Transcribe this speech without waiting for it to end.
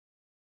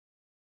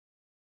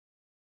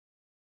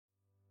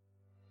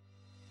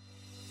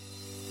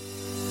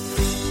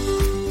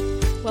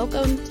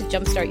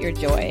Jumpstart Your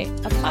Joy,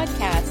 a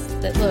podcast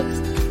that looks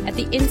at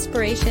the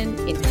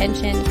inspiration,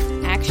 intention,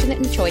 action,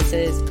 and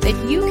choices that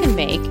you can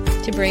make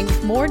to bring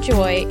more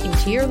joy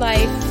into your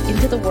life,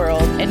 into the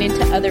world, and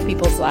into other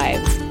people's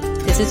lives.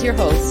 This is your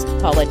host,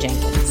 Paula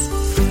Jenkins.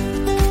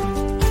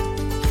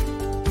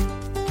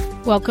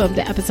 Welcome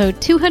to episode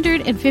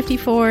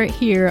 254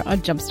 here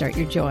on Jumpstart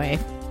Your Joy.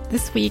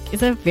 This week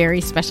is a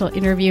very special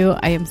interview.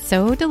 I am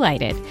so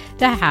delighted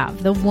to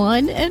have the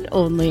one and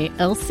only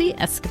Elsie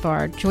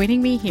Escobar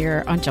joining me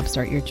here on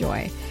Jumpstart Your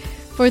Joy.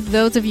 For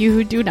those of you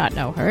who do not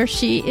know her,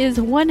 she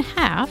is one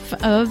half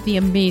of the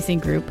amazing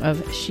group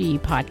of She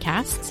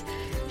Podcasts.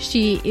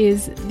 She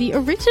is the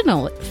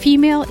original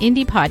female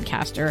indie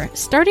podcaster,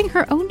 starting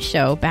her own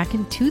show back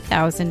in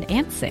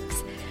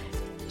 2006.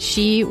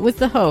 She was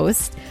the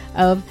host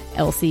of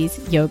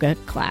Elsie's yoga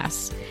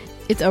class.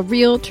 It's a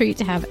real treat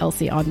to have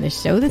Elsie on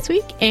this show this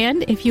week.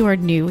 And if you are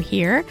new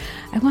here,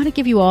 I want to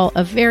give you all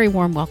a very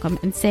warm welcome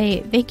and say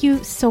thank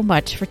you so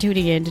much for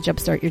tuning in to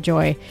Jumpstart Your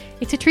Joy.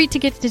 It's a treat to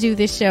get to do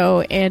this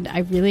show, and I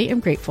really am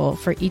grateful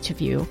for each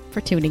of you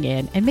for tuning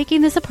in and making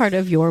this a part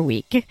of your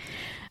week.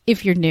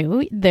 If you're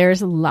new,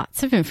 there's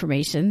lots of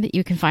information that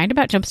you can find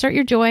about Jumpstart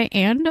Your Joy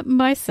and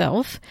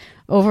myself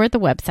over at the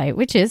website,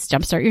 which is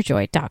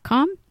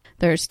jumpstartyourjoy.com.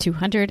 There's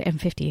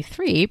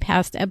 253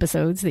 past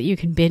episodes that you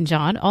can binge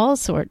on, all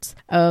sorts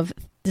of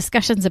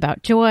discussions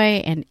about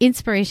joy and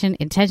inspiration,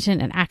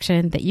 intention, and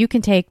action that you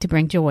can take to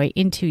bring joy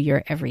into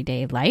your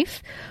everyday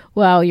life.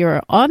 While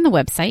you're on the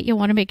website, you'll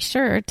want to make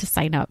sure to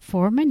sign up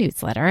for my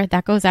newsletter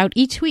that goes out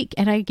each week,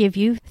 and I give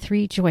you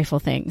 3 joyful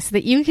things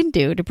that you can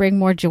do to bring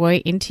more joy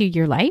into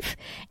your life.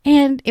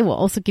 And it will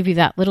also give you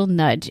that little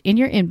nudge in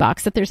your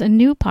inbox that there's a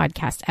new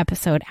podcast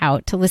episode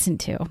out to listen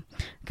to,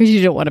 because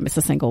you don't want to miss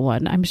a single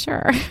one, I'm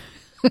sure.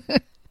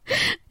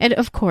 And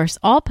of course,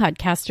 all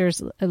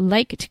podcasters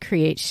like to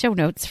create show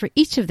notes for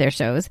each of their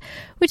shows,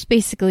 which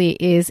basically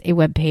is a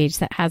web page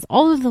that has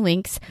all of the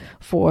links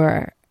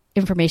for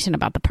information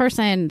about the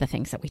person, the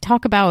things that we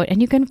talk about,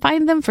 and you can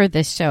find them for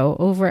this show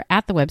over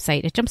at the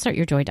website at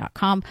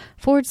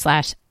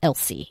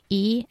jumpstartyourjoy.com/Elsie,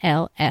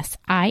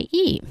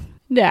 E-L-S-I-E.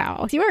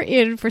 Now, you are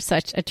in for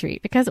such a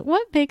treat, because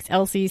what makes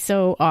Elsie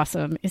so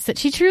awesome is that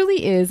she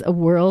truly is a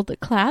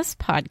world-class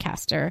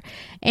podcaster,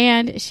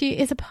 and she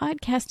is a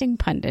podcasting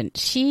pundit.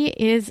 She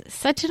is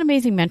such an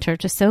amazing mentor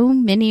to so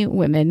many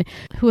women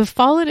who have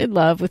fallen in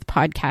love with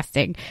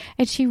podcasting,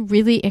 and she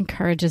really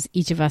encourages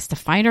each of us to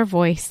find our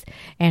voice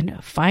and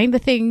find the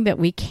thing that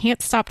we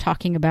can't stop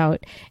talking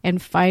about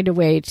and find a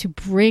way to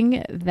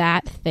bring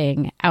that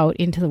thing out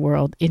into the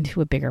world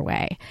into a bigger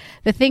way.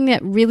 The thing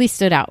that really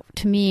stood out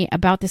to me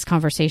about this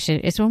conversation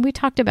is when we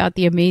talked about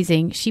the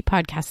amazing She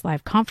Podcast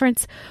Live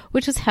conference,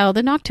 which was held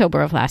in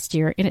October of last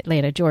year in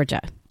Atlanta, Georgia.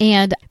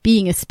 And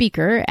being a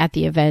speaker at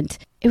the event,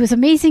 it was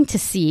amazing to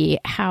see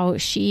how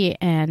she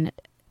and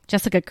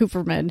Jessica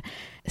Cooperman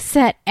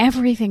set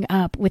everything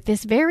up with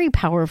this very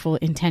powerful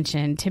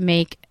intention to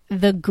make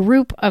the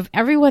group of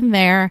everyone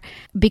there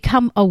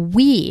become a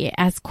we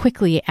as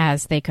quickly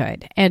as they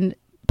could. And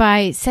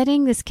by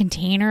setting this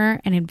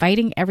container and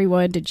inviting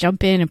everyone to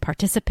jump in and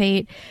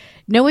participate,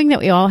 knowing that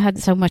we all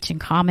had so much in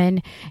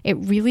common, it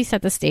really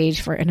set the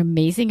stage for an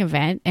amazing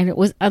event, and it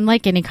was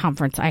unlike any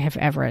conference I have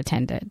ever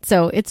attended.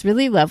 So it's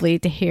really lovely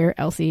to hear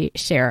Elsie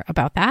share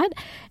about that.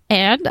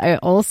 And I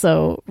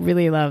also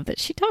really love that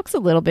she talks a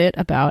little bit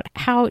about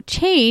how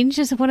change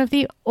is one of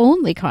the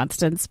only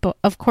constants,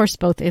 of course,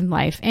 both in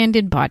life and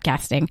in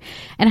podcasting,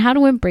 and how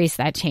to embrace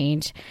that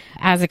change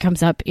as it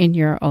comes up in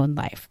your own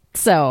life.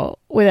 So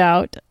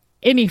without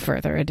any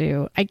further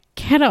ado, I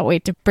cannot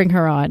wait to bring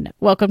her on.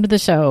 Welcome to the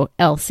show,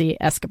 Elsie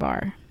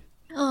Escobar.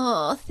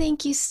 Oh,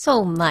 thank you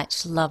so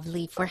much,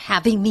 lovely, for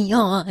having me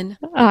on.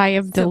 I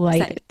am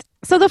delighted. Excited.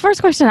 So the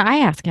first question I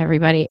ask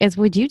everybody is,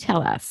 would you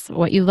tell us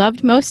what you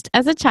loved most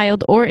as a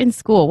child or in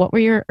school? What were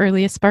your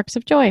earliest sparks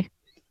of joy?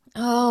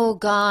 Oh,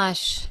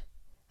 gosh.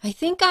 I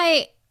think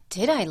I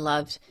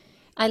loved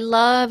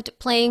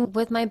playing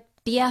with my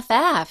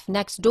BFF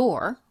next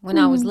door when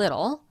I was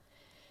little.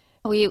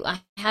 I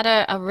had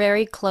a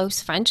very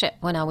close friendship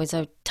when I was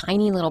a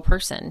tiny little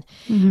person.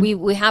 Mm-hmm.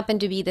 We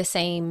happened to be the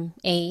same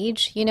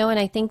age, and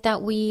I think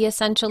that we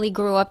essentially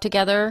grew up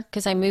together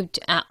because I moved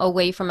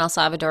away from El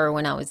Salvador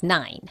when I was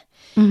 9.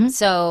 Mm-hmm.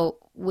 So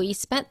we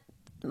spent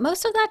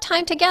most of that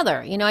time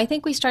together. I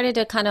think we started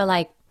to kind of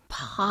like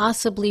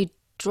possibly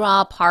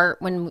draw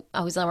apart when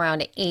I was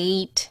around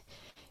 8,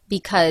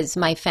 because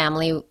my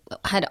family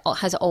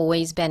has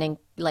always been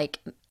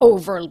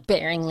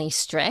overbearingly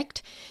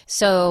strict.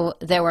 So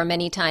there were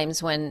many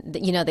times when,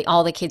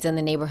 all the kids in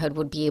the neighborhood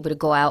would be able to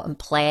go out and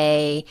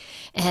play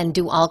and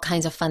do all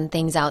kinds of fun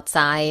things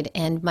outside.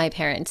 And my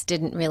parents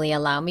didn't really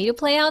allow me to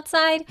play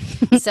outside.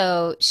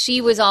 So she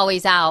was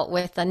always out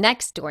with the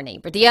next door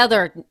neighbor, the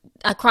other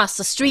across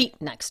the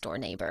street next door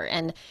neighbor.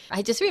 And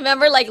I just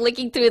remember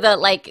looking through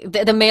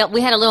the mail. We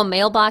had a little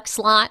mailbox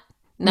slot.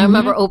 And I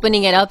remember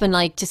opening it up and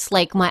my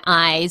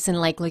eyes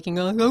and looking,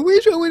 I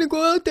wish I would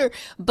go out there.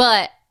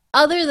 But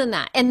other than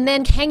that, and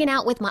then hanging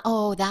out with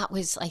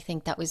I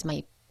think that was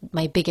my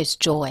my biggest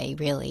joy,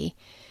 really,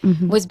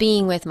 was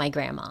being with my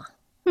grandma,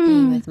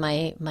 being with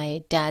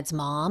my dad's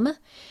mom.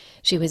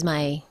 She was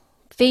my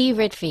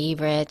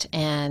favorite,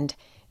 and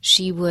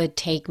she would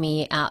take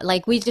me out.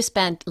 Like, we just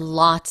spent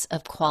lots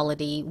of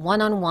quality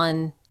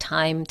one-on-one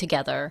time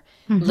together,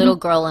 little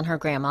girl and her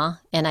grandma,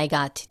 and I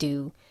got to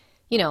do,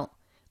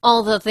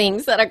 all the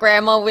things that a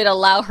grandma would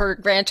allow her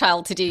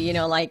grandchild to do,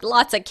 like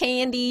lots of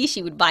candy.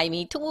 She would buy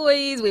me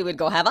toys. We would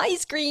go have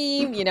ice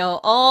cream.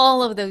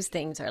 All of those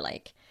things are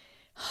like,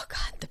 oh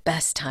God, the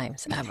best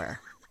times ever.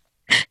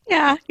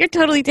 Yeah, you're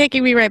totally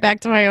taking me right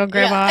back to my own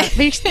grandma.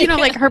 Yeah.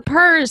 Like her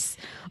purse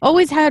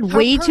always had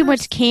way too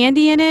much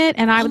candy in it,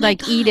 and I would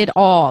eat it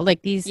all,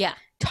 like these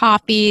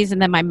toffees,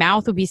 and then my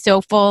mouth would be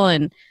so full,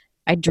 and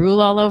I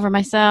drool all over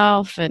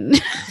myself.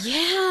 And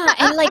yeah,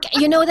 and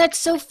that's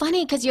so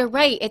funny because you're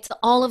right. It's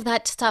all of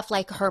that stuff.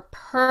 Like, her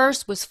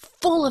purse was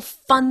full of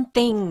fun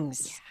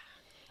things.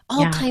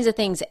 All kinds of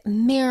things,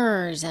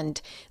 mirrors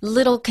and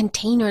little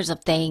containers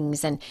of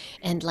things,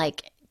 and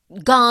like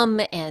gum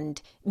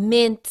and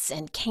mints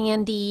and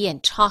candy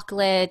and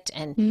chocolate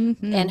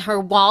and her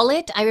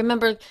wallet. I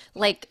remember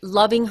like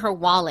loving her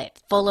wallet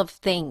full of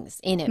things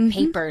in it,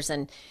 papers,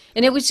 and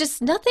it was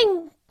just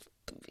nothing,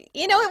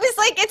 it was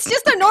like, it's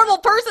just a normal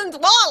person's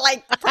wallet,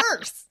 like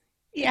purse.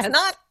 It's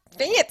not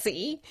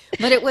fancy,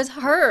 but it was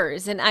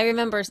hers. And I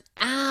remember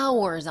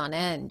hours on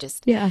end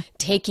just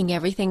taking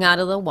everything out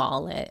of the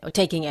wallet or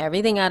taking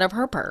everything out of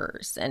her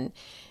purse. And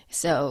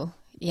so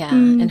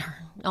and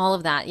all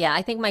of that. Yeah,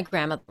 I think my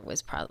grandmother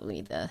was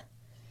probably the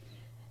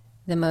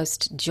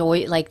most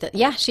joy. Like,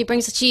 I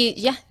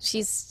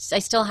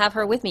still have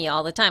her with me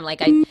all the time.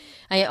 Like,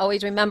 I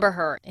always remember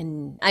her,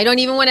 and I don't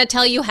even want to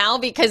tell you how,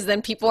 because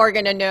then people are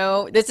going to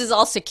know this is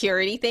all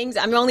security things.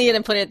 I'm only going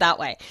to put it that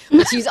way.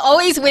 But she's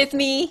always with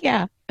me.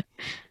 Yeah.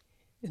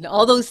 And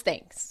all those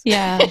things.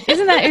 Yeah.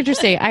 Isn't that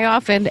interesting? I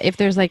often, if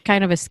there's like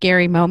kind of a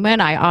scary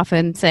moment, I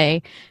often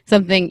say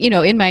something,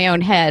 in my own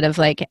head of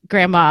like,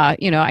 Grandma,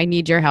 I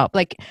need your help.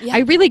 Like, I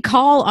really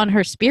call on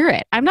her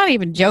spirit. I'm not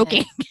even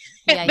joking.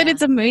 But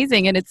it's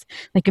amazing. And it's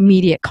like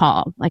immediate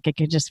calm. Like, I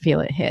could just feel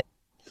it hit.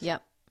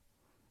 Yep.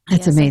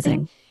 That's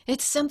amazing.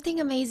 It's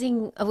something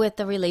amazing with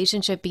the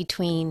relationship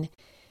between,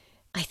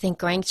 I think,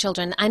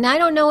 grandchildren. And I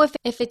don't know if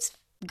it's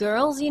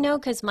girls,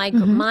 because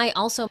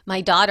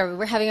my daughter, we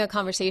were having a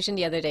conversation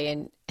the other day,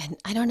 and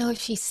I don't know if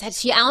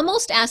she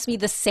almost asked me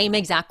the same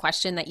exact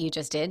question that you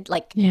just did,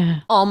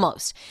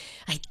 almost.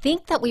 I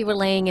think that we were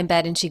laying in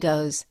bed, and she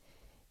goes,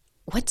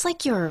 what's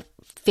like your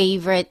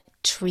favorite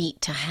treat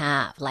to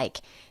have,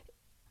 like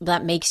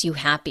that makes you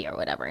happy or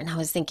whatever? And I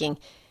was thinking,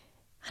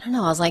 I don't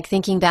know. I was like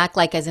thinking back,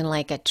 like as in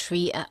like a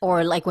treat,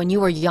 or like when you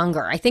were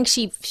younger. I think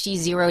she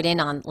zeroed in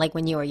on like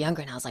when you were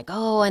younger, and I was like,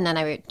 oh. And then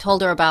I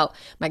told her about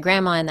my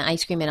grandma and the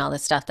ice cream and all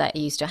this stuff that I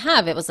used to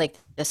have. It was like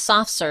the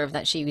soft serve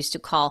that she used to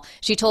call.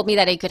 She told me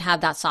that I could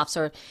have that soft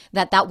serve,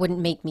 that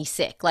wouldn't make me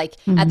sick. Like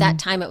at that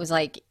time, it was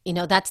like,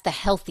 that's the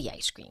healthy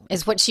ice cream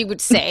is what she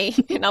would say.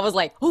 And I was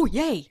like, oh,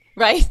 yay.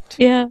 Right?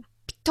 Yeah.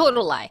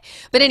 Total lie.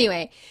 But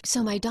anyway,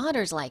 so my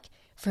daughter's like,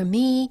 for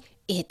me,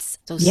 it's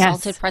those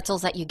salted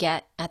pretzels that you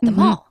get at the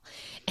mall.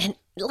 And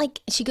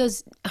like, she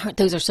goes,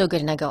 those are so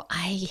good. And I go,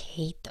 I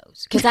hate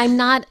those because I'm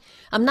not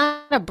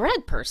a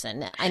bread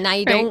person. And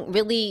I don't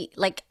really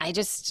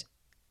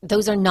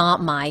those are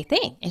not my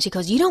thing. And she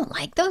goes, you don't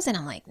like those? And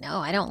I'm like, no,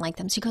 I don't like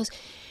them. She goes,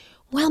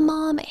 well,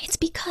 Mom, it's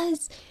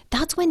because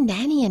that's when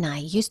Nanny and I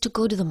used to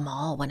go to the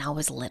mall when I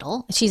was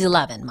little. She's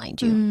 11,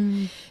 mind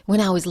you.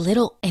 When I was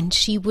little, and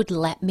she would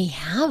let me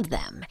have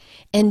them.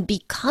 And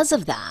because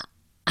of that,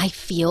 I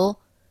feel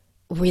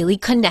really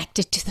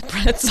connected to the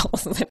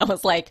pretzels. And I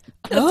was like,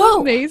 that's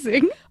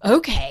amazing.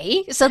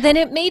 Okay. So then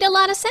it made a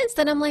lot of sense.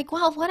 Then I'm like,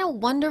 wow, what a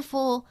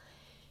wonderful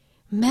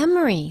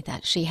memory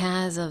that she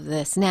has of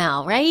this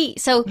now, right?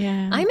 So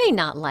I may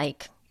not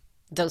like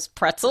those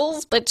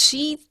pretzels, but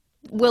she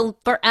will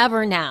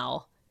forever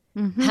now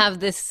have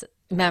this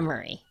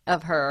memory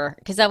of her,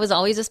 because that was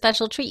always a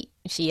special treat.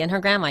 She and her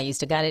grandma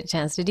used to get a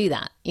chance to do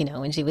that,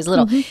 when she was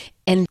little.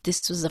 And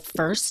this was the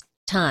first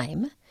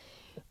time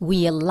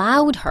we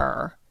allowed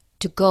her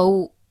to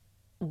go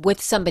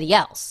with somebody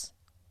else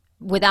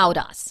without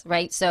us,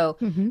 right? So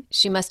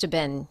she must have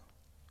been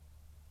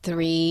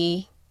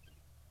 3,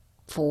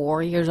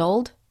 4 years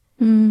old,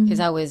 because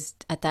I was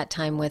at that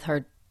time with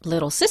her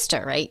little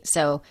sister, right?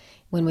 So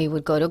when we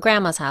would go to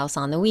Grandma's house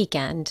on the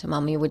weekend,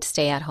 Mommy would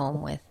stay at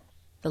home with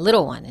the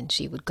little one, and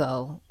she would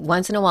go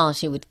once in a while.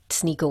 She would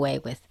sneak away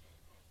with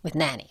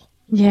Nanny.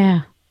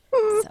 Yeah.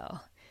 So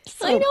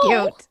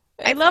cute.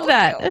 I love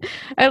that. Cute.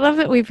 I love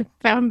that we've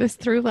found this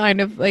through line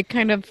of like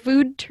kind of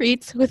food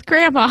treats with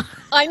Grandma.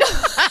 I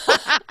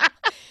know.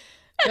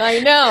 I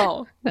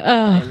know.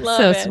 Oh,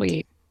 so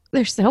sweet.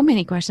 There's so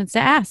many questions to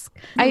ask.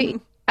 I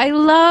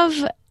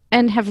love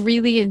and have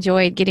really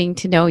enjoyed getting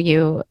to know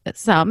you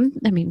some.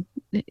 I mean,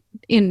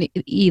 in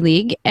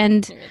eLeague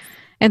and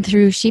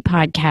through She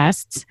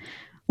Podcasts.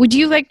 Would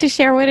you like to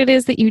share what it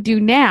is that you do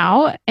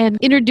now and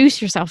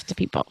introduce yourself to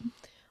people?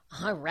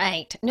 All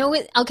right.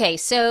 Okay.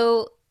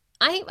 So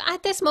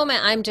at this moment,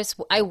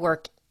 I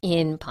work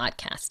in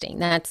podcasting.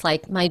 That's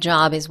like my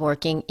job is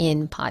working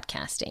in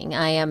podcasting.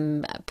 I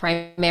am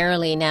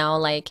primarily now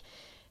like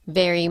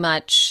very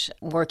much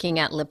working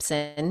at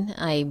Libsyn.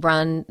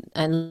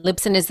 And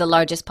Libsyn is the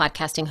largest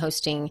podcasting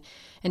hosting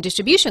and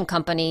distribution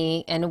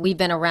company, and we've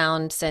been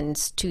around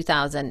since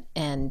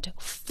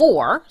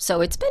 2004. So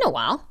it's been a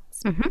while,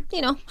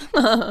 you know.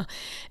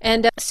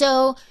 And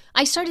so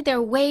I started there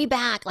way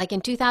back, like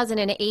in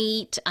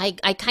 2008.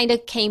 I kind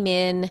of came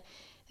in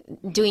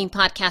doing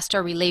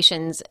podcaster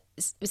relations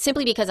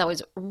simply because I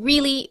was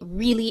really,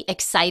 really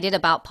excited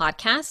about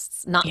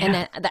podcasts.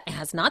 And that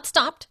has not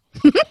stopped.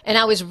 And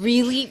I was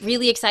really,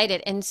 really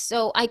excited. And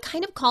so I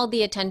kind of called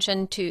the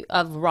attention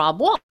of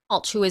Rob Walsh,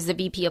 who is the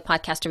VP of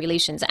Podcaster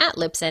Relations at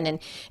Libsyn.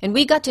 And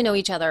we got to know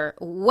each other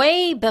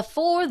way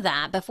before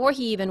that, before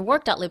he even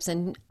worked at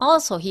Libsyn.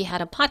 Also, he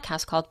had a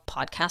podcast called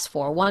Podcast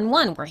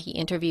 411, where he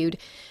interviewed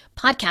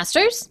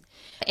podcasters.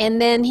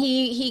 And then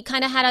he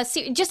kind of had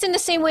just in the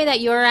same way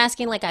that you're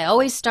asking, like I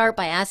always start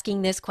by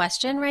asking this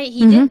question, right?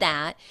 He did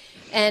that.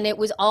 And it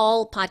was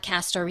all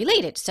podcaster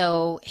related.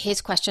 So his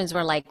questions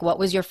were like, what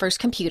was your first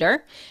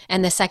computer?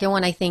 And the second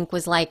one, I think,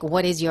 was like,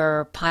 what is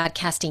your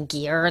podcasting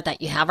gear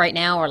that you have right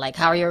now? Or like,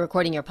 how are you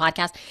recording your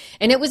podcast?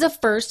 And it was the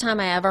first time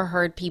I ever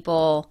heard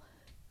people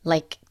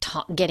like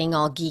getting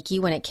all geeky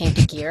when it came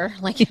to gear.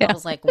 Like, I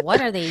was like,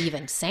 what are they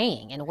even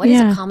saying? And what is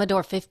a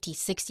Commodore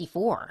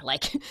 5064?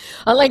 Like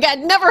I'd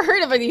never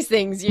heard of these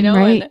things, you know?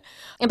 Right.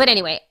 But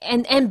anyway,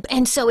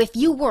 and so if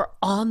you were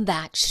on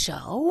that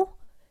show,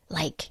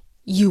 like,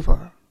 you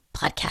were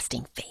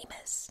podcasting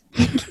famous.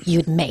 Like,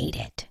 you'd made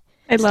it.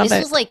 I love it.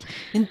 This was like,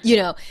 you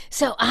know,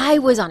 so I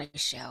was on a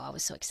show. I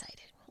was so excited.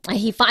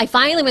 I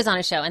finally was on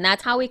a show, and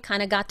that's how we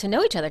kind of got to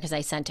know each other, because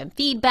I sent him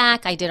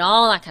feedback. I did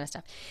all that kind of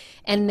stuff.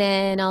 And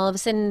then all of a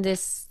sudden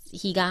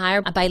he got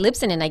hired by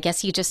Libsyn, and I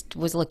guess he just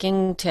was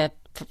looking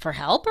for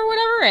help or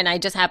whatever. And I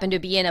just happened to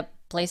be in a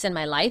place in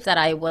my life that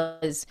I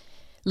was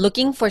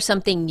looking for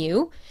something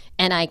new,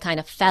 and I kind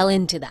of fell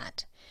into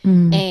that.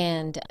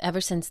 And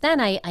ever since then,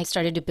 I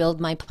started to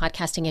build my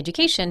podcasting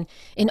education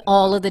in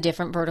all of the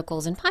different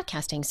verticals in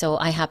podcasting. So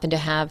I happen to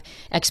have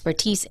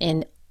expertise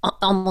in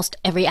almost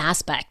every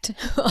aspect of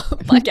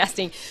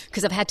podcasting,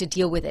 because I've had to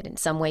deal with it in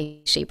some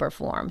way, shape, or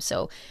form.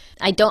 So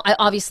I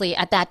obviously,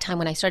 at that time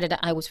when I started,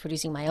 I was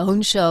producing my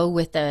own show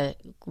with the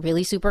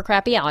really super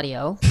crappy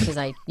audio, because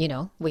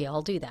we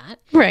all do that.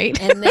 Right.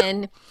 And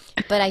then,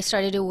 but I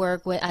started to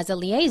work as a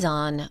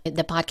liaison.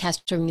 The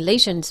podcast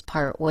relations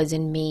part was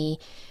in me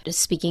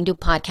speaking to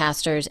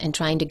podcasters and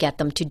trying to get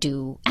them to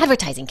do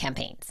advertising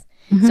campaigns.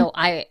 So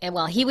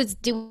he was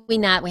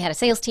doing that. We had a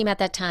sales team at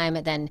that time,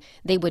 and then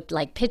they would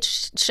like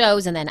pitch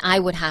shows, and then I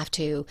would have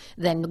to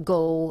then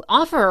go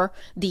offer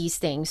these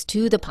things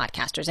to the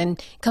podcasters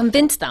and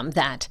convince them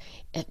that,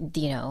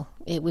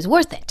 it was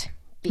worth it,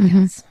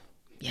 because,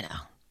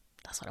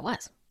 that's what it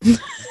was.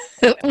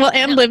 Well,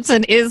 and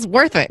Libsyn is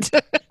worth it.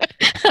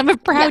 I'm a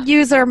proud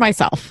user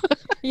myself.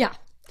 Yeah.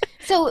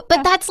 So,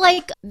 but that's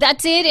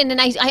it. And then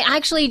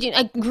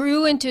I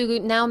grew into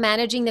now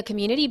managing the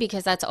community,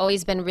 because that's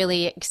always been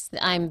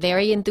I'm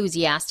very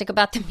enthusiastic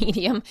about the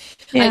medium.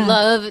 Yeah. I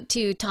love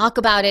to talk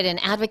about it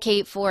and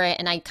advocate for it.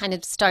 And I kind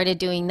of started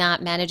doing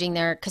that, managing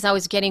because I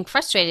was getting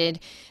frustrated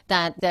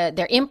that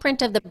their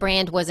imprint of the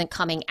brand wasn't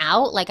coming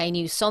out. Like, I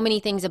knew so many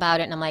things about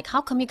it, and I'm like,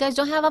 how come you guys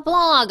don't have a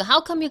blog? How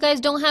come you guys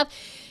don't have?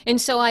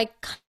 And so I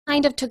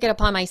kind of took it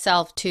upon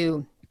myself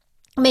to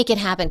make it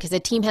happen, because the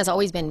team has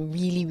always been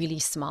really, really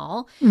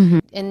small.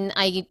 And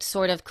I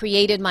sort of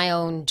created my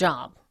own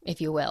job,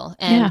 if you will.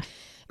 And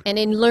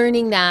in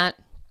learning that,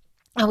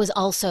 I was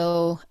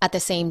also at the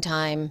same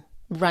time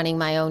running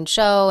my own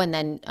show, and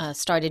then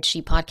started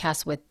She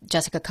Podcast with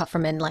Jessica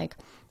Kupferman like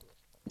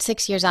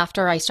 6 years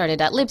after I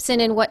started at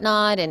Libsyn and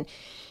whatnot. And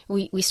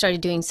we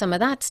started doing some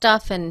of that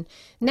stuff. And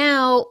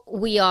now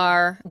we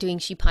are doing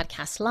She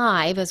Podcast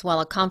Live as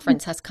well. A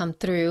conference has come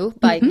through,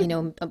 but,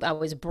 I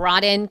was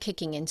brought in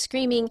kicking and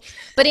screaming.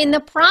 But in the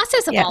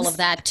process of all of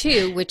that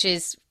too, which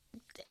is,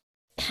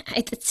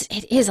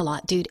 it is a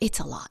lot, dude. It's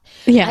a lot.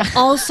 Yeah. I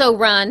also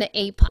run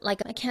it's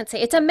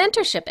a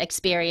mentorship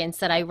experience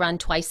that I run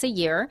twice a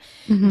year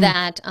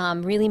that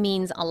really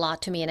means a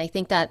lot to me. And I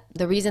think that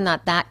the reason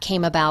that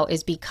came about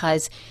is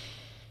because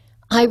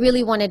I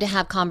really wanted to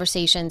have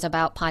conversations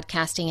about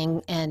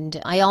podcasting, and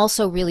I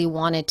also really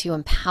wanted to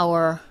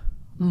empower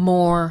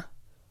more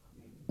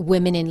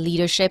women in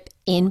leadership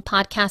in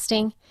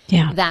podcasting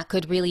that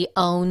could really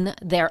own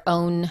their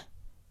own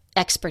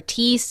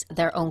expertise,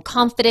 their own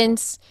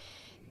confidence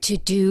to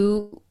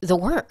do the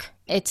work.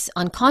 It's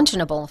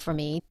unconscionable for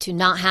me to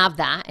not have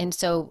that. And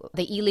so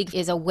the E-League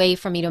is a way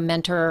for me to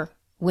mentor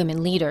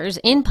women leaders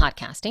in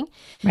podcasting,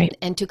 right,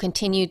 and to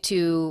continue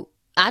to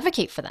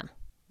advocate for them,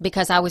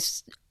 because I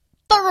was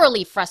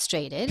thoroughly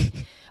frustrated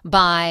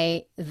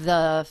by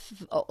the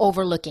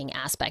overlooking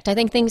aspect. I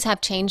think things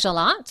have changed a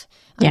lot.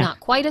 I'm not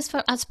quite as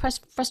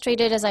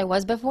frustrated as I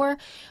was before,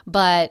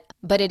 but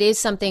it is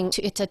something.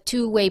 It's a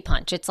two-way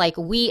punch. It's like,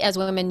 we as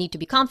women need to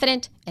be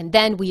confident, and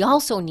then we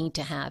also need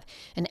to have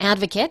an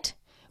advocate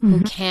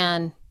who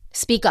can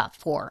speak up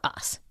for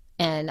us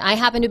And I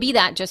happen to be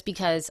that just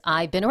because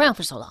I've been around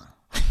for so long.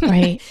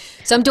 Right.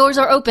 Some doors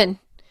are open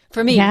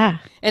for me. Yeah.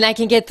 And I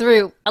can get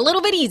through a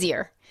little bit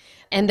easier.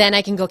 And then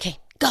I can go, okay,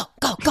 go.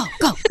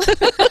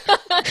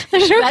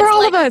 There's room for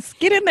all of us.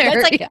 Get in there.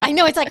 That's like, I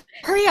know, it's like,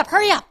 hurry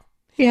up.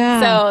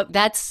 Yeah. So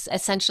that's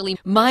essentially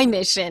my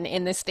mission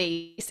in this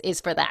space,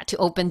 is for that, to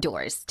open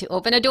doors, to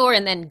open a door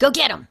and then go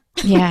get them.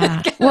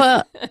 Yeah.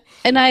 Well,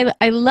 and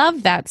I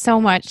love that so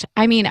much.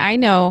 I mean, I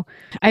know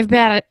I've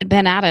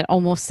been at it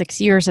almost 6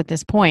 years at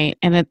this point,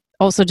 and it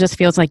also just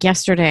feels like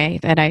yesterday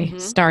that I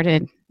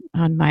started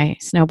on my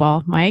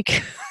snowball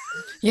mic.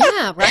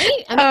 Yeah,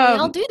 right? I mean, we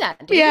all do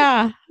that.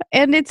 Yeah.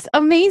 And it's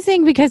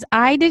amazing because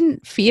I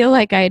didn't feel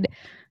like I'd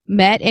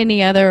met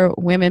any other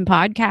women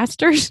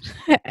podcasters.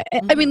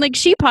 I mean, like,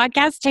 She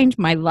Podcast changed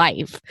my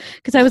life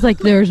because I was like,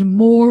 there's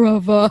more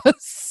of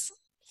us.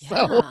 Yeah.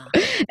 So,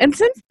 and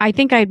since I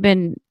think I'd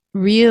been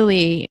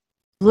really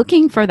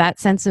looking for that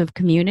sense of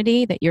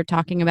community that you're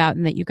talking about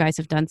and that you guys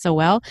have done so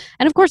well.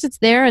 And of course, it's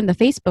there in the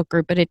Facebook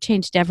group, but it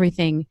changed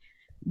everything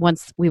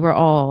once we were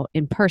all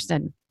in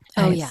person.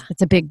 Oh, yeah.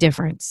 It's a big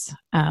difference.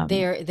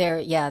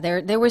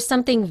 There was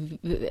something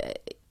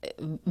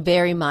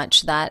very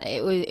much that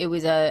it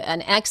was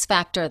an X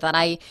factor that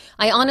I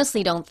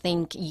honestly don't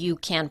think you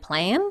can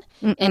plan.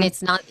 And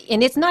it's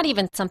not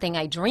even something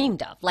I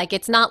dreamed of. Like,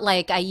 it's not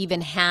like I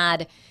even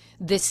had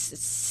this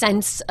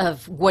sense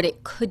of what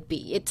it could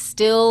be. It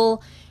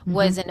still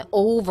was an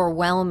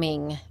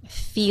overwhelming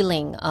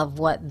feeling of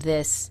what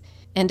this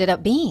ended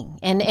up being.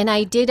 And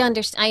I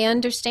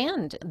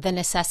understand the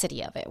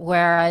necessity of it.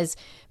 Whereas,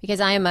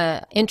 because I am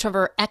a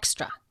introvert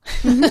extra.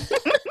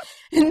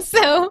 And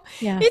so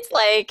it's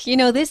like,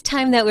 this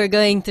time that we're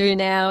going through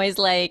now is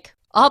like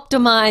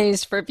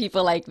optimized for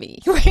people like me.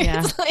 Right?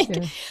 Yeah, it's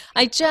like,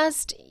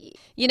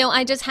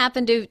 I just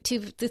happen to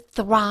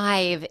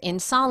thrive in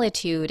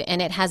solitude.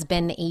 And it has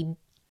been a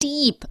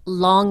deep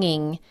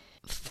longing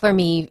for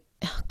me,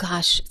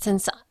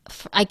 since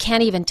I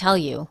can't even tell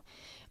you,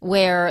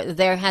 where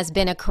there has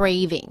been a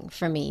craving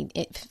for me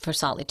for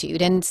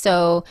solitude. And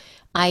so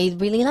I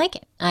really like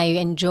it. I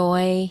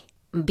enjoy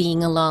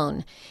being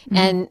alone.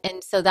 And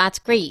so that's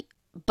great.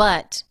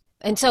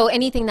 And so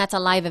anything that's a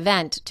live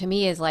event to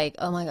me is like,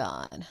 oh my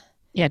God.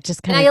 Yeah,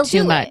 just kind of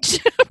too much.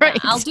 Right.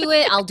 I'll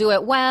do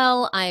it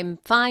well. I'm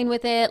fine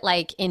with it,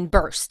 like in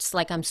bursts.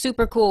 Like, I'm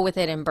super cool with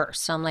it in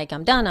bursts. So I'm like,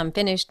 I'm done. I'm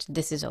finished.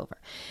 This is over.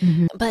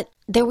 But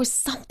there was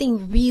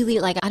something really,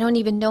 like, I don't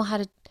even know how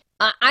to,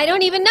 I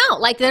don't even know.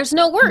 Like, there's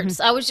no words.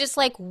 I was just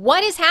like,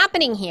 what is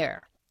happening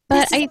here?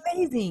 But this is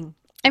amazing.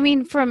 I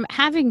mean, from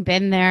having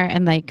been there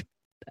and like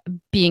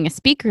being a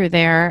speaker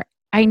there,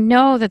 I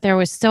know that there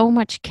was so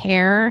much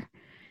care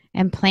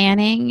and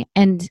planning,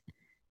 and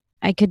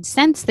I could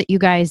sense that you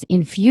guys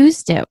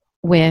infused it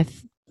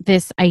with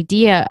this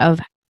idea of,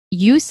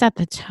 you set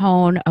the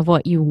tone of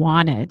what you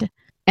wanted.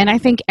 And I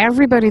think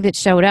everybody that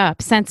showed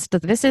up sensed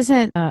that this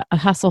isn't a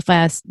hustle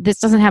fest. This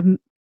doesn't have,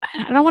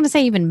 I don't want to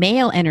say even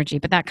male energy,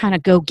 but that kind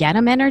of go get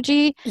 'em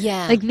energy.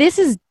 Yeah. Like,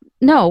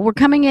 we're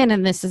coming in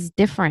and this is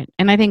different.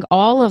 And I think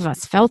all of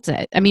us felt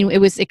it. I mean, it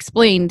was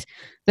explained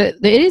that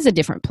it is a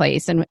different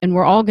place, and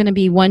we're all going to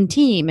be one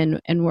team,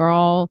 and we're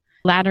all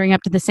laddering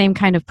up to the same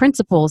kind of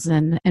principles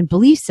and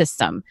belief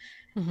system.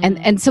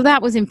 And so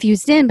that was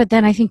infused in. But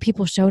then I think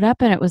people showed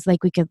up and it was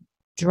like we could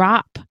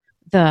drop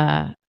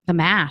the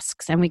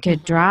masks and we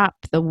could drop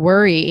the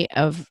worry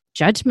of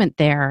judgment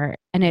there.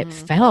 And it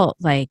felt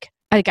like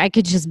I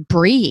could just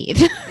breathe.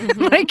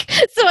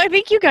 So I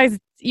think you guys,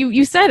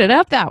 you set it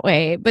up that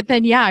way. But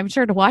then, I'm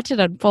sure to watch it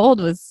unfold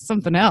was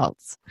something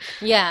else.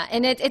 Yeah.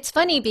 And it's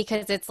funny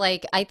because it's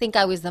like, I think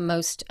I was the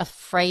most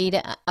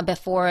afraid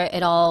before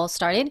it all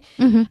started.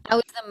 I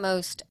was the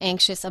most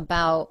anxious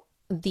about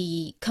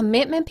the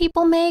commitment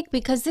people make,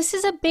 because this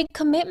is a big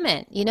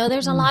commitment.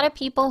 There's a lot of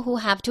people who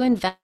have to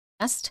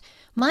invest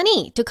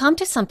money to come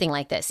to something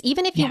like this.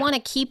 Even if you want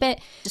to keep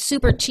it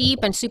super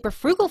cheap and super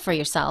frugal for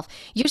yourself,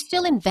 you're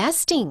still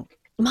investing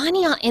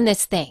money in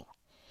this thing.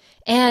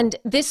 And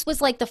this was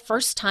like the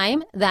first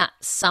time that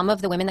some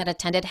of the women that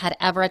attended had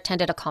ever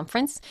attended a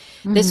conference.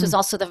 This was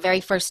also the very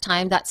first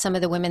time that some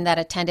of the women that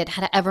attended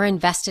had ever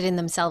invested in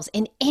themselves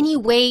in any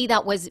way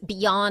that was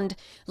beyond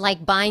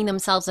like buying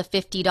themselves a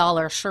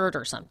 $50 shirt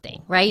or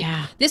something, right?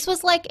 Yeah. This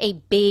was like a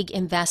big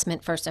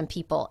investment for some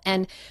people.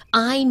 And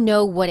I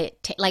know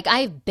what like,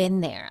 I've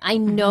been there. I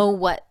know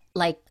what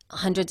like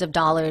hundreds of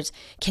dollars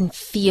can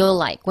feel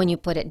like when you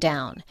put it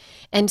down.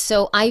 And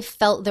so I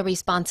felt the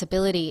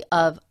responsibility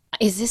of,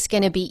 is this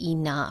going to be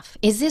enough?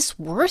 Is this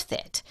worth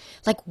it?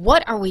 Like,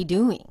 what are we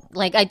doing?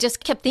 Like, I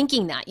just kept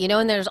thinking that,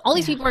 and there's all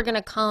these people are going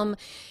to come,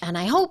 and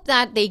I hope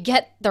that they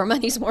get their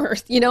money's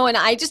worth, and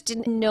I just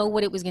didn't know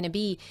what it was going to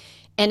be.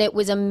 And it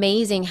was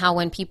amazing how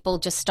when people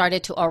just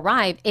started to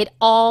arrive, it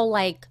all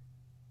like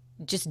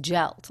just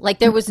gelled. Like,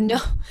 there was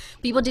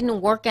people didn't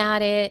work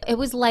at it. It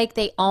was like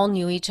they all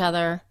knew each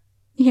other.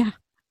 Yeah.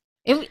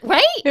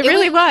 Right? It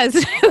really was.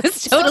 It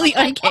was totally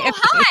uncanny. Oh,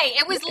 hi.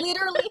 It was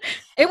literally,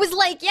 it was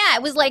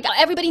like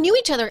everybody knew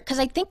each other, because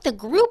I think the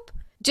group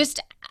just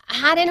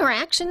had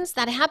interactions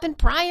that happened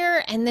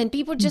prior, and then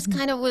people just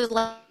kind of was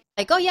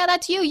like, oh yeah,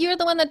 that's you. You're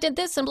the one that did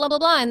this and blah, blah,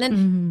 blah. And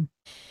then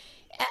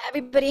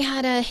everybody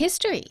had a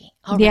history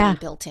already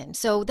built in.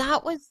 So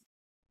that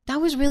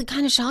was really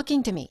kind of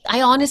shocking to me.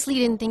 I honestly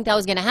didn't think that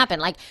was going to happen.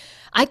 Like,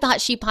 I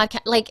thought She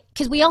Podcast, like,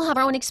 because we all have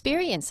our own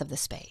experience of the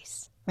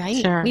space, right?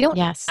 Sure. We don't.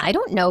 Yes. I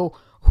don't know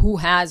who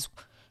has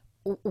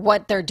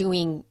what they're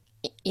doing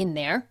in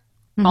there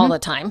all the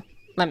time,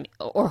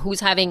 or who's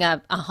having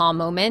a aha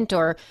moment,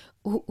 or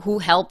who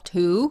helped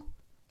who.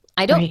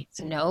 I don't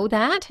know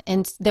that.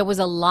 And there was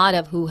a lot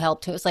of who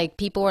helped who. It's like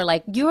people were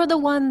like, you're the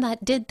one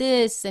that did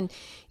this, and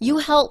you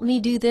helped me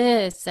do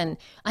this, and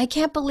I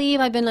can't believe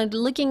I've been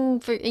looking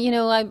for,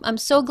 I'm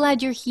so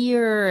glad you're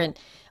here. And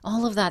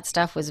all of that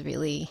stuff was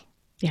really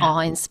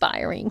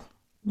awe-inspiring.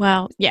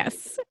 Well,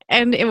 yes.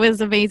 And it was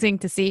amazing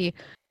to see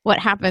what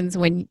happens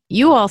when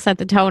you all set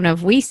the tone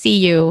of, we see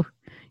you,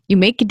 you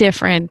make a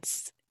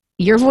difference,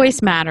 your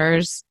voice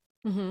matters.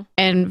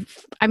 And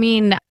I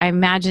mean, I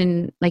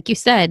imagine, like you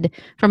said,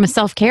 from a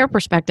self-care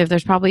perspective,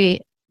 there's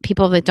probably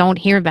people that don't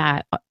hear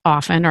that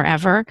often or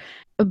ever.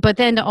 But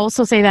then to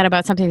also say that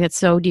about something that's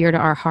so dear to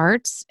our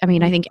hearts. I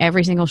mean, I think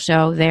every single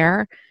show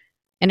there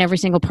and every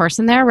single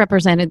person there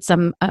represented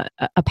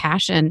a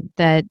passion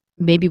that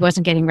maybe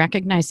wasn't getting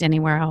recognized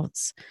anywhere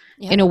else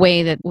in a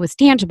way that was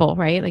tangible,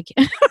 right? Like,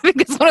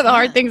 because one of the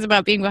hard things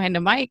about being behind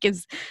a mic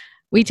is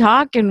we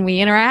talk and we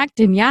interact,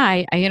 and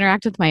I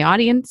interact with my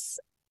audience,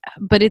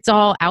 but it's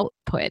all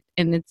output,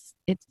 and it's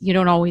you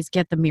don't always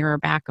get the mirror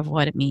back of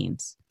what it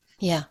means.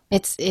 Yeah,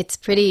 it's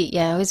pretty.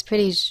 Yeah, it was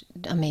pretty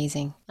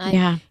amazing.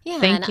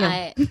 Thank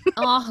you.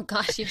 Oh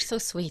gosh, you're so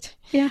sweet.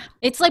 Yeah,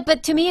 it's like,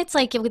 but to me, it's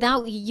like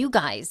without you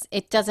guys,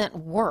 it doesn't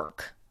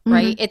work,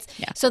 right?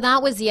 So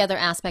that was the other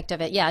aspect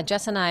of it. Yeah,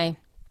 Jess and I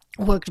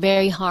worked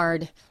very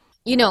hard.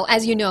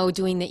 As you know,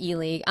 doing the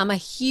E-League, I'm a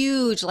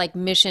huge like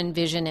mission,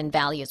 vision, and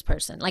values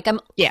person. Like I'm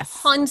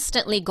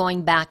constantly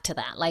going back to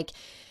that. Like,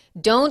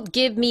 don't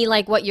give me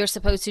like what you're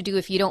supposed to do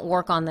if you don't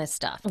work on this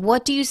stuff.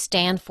 What do you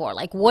stand for?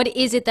 Like, what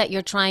is it that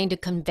you're trying to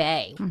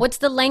convey? What's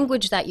the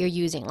language that you're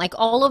using? Like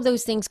all of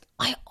those things,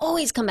 I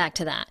always come back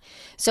to that.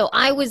 So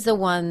I was the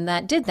one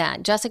that did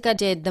that. Jessica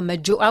did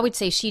I would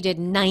say she did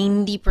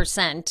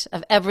 90%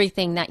 of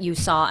everything that you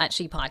saw at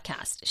She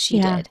Podcast.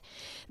 She did.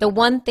 The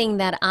one thing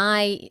that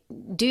I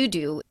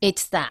do,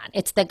 it's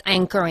the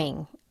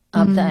anchoring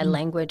of the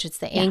language. It's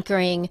the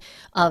anchoring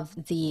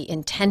of the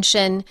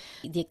intention,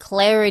 the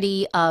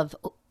clarity of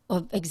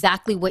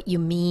exactly what you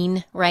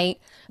mean, right?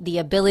 The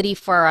ability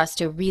for us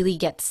to really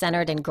get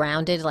centered and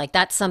grounded. Like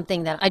that's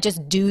something that I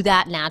just do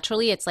that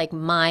naturally. It's like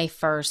my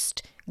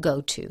first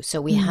go-to.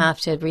 So we have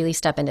to really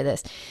step into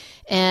this.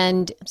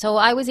 And so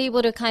I was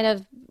able to kind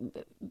of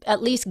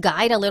at least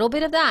guide a little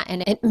bit of that.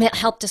 And it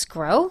helped us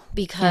grow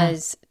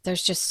because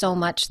there's just so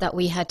much that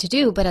we had to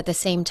do. But at the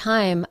same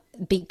time,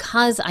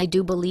 because I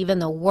do believe in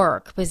the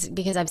work,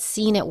 because I've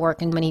seen it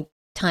work in many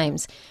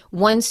times,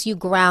 once you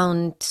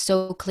ground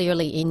so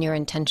clearly in your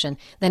intention,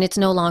 then it's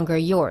no longer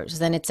yours.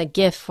 Then it's a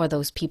gift for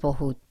those people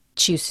who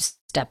choose to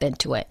step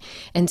into it.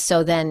 And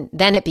so then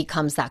it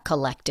becomes that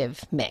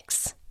collective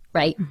mix,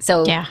 right?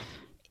 So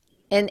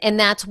and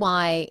that's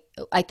why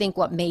I think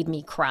what made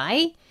me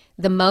cry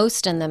the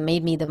most and that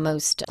made me the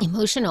most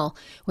emotional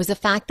was the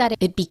fact that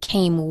it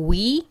became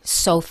we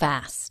so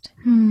fast.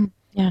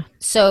 Yeah.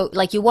 So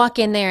like you walk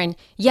in there and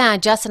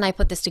Jess and I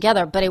put this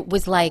together, but it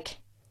was like,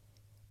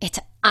 it's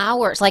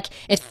ours. Like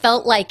it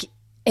felt like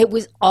it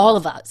was all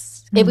of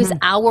us. It was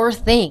our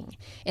thing.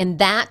 And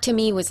that to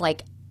me was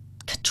like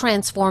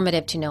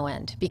transformative to no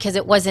end because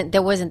there wasn't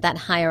that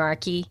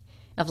hierarchy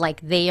of like,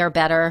 they are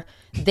better.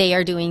 They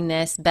are doing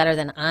this better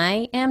than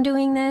I am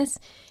doing this.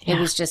 Yeah. It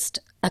was just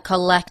a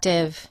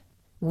collective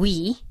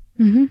we.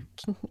 And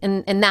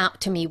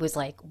that to me was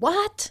like,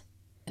 what?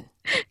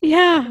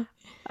 Yeah.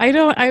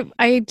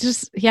 I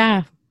just,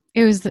 it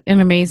was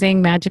an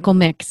amazing magical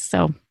mix.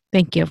 So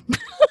thank you.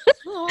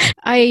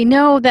 I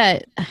know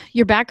that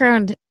your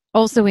background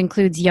also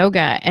includes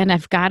yoga, and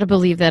I've got to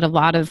believe that a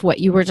lot of what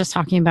you were just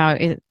talking about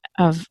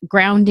of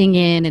grounding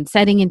in and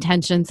setting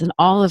intentions and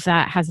all of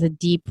that has a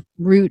deep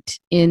root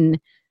in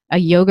a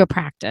yoga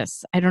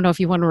practice. I don't know if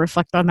you want to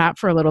reflect on that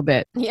for a little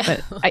bit,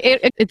 but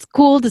it's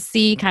cool to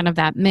see kind of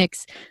that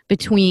mix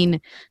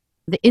between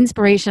the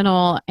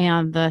inspirational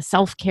and the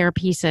self-care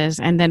pieces,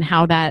 and then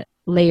how that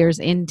layers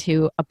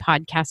into a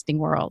podcasting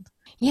world.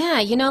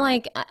 Yeah,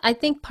 like I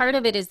think part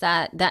of it is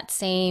that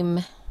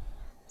same,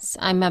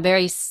 I'm a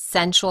very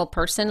sensual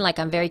person, like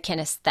I'm very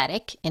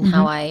kinesthetic in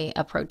how I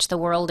approach the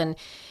world. And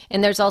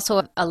there's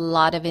also a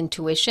lot of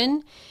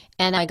intuition.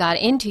 And I got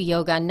into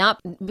yoga, not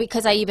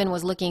because I even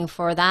was looking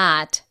for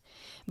that,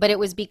 but it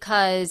was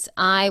because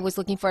I was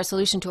looking for a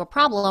solution to a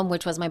problem,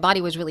 which was my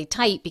body was really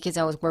tight because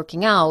I was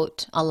working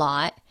out a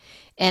lot.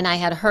 And I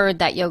had heard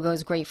that yoga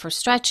was great for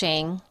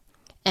stretching.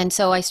 And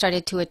so I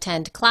started to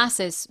attend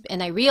classes,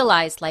 and I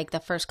realized like the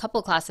first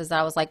couple classes that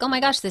I was like, oh my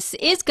gosh, this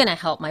is going to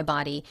help my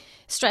body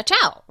stretch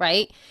out,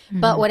 right?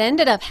 But what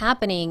ended up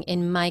happening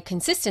in my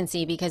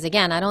consistency, because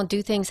again, I don't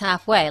do things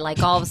halfway.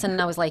 Like all of a sudden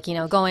I was like,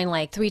 going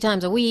like 3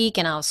 times a week,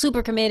 and I was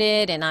super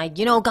committed, and I,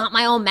 got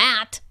my own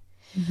mat,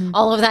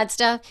 all of that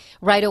stuff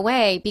right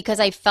away, because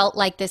I felt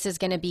like this is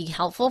going to be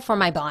helpful for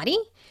my body.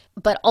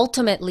 But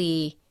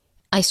ultimately,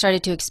 I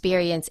started to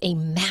experience a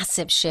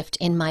massive shift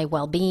in my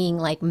well-being,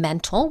 like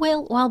mental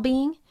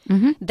well-being,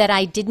 that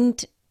I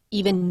didn't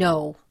even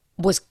know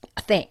was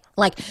a thing.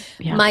 Like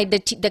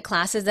the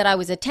classes that I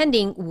was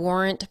attending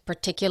weren't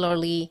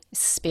particularly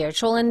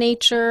spiritual in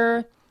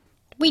nature.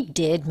 We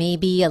did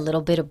maybe a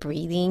little bit of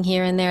breathing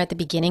here and there at the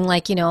beginning,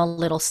 like, a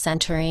little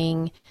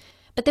centering,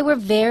 but they were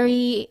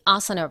very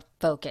asana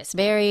focused,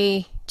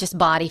 very just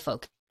body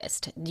focused.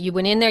 You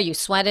went in there, you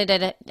sweated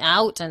it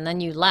out, and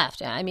then you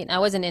left. I mean, I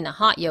wasn't in a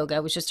hot yoga.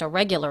 It was just a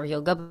regular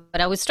yoga, but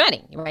I was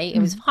sweating, right? It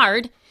was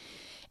hard,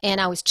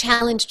 and I was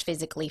challenged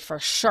physically for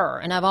sure.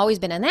 And I've always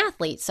been an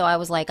athlete, so I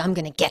was like, I'm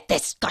going to get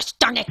this. Gosh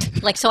darn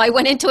it. Like, so I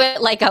went into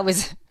it like I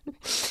was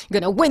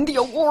going to win the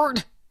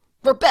award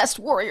for best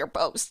warrior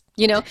pose,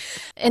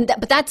 And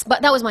but that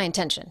was my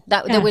intention.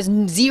 There was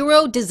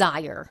zero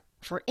desire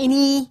for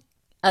any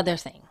other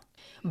thing.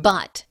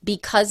 But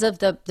because of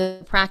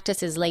the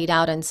practice is laid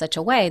out in such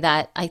a way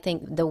that I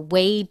think the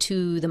way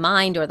to the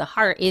mind or the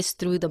heart is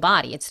through the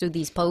body. It's through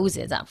these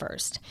poses at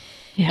first.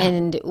 Yeah.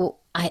 And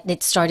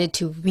it started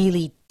to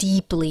really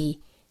deeply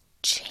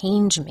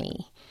change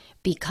me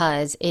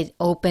because it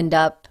opened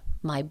up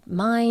my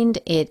mind.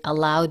 It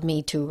allowed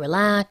me to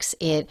relax.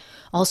 It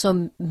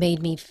also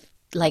made me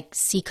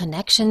see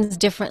connections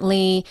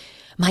differently.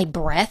 My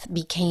breath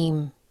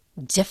became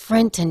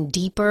different and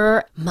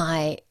deeper.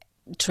 My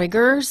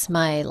triggers,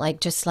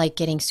 just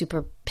getting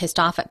super pissed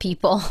off at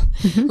people,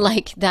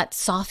 like that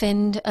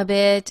softened a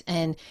bit.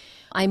 And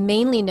I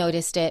mainly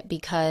noticed it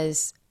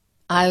because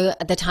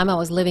at the time I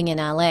was living in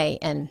LA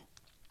and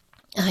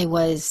I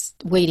was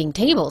waiting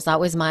tables. That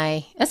was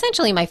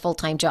essentially my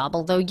full-time job,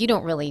 although you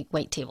don't really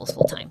wait tables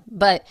full-time,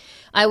 but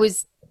I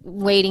was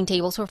waiting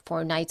tables for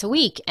 4 nights a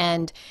week.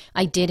 And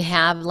I did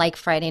have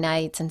Friday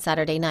nights and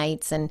Saturday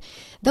nights. And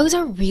those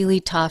are really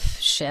tough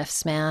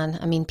shifts, man.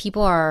 I mean,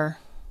 people are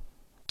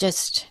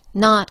just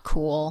not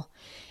cool,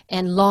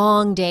 and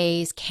long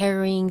days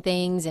carrying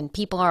things, and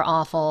people are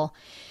awful.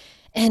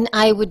 And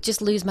I would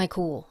just lose my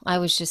cool. It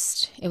was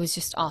just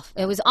off.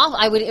 It was off.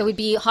 It would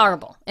be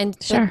horrible. And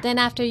but then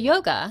after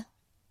yoga,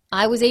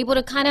 I was able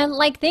to kind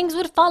of things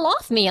would fall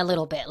off me a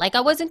little bit.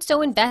 I wasn't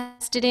so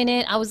invested in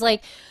it. I was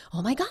like,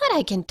 oh my God,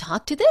 I can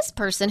talk to this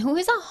person who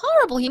is a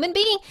horrible human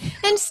being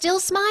and still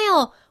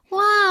smile.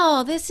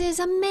 Wow, this is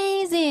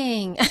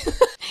amazing.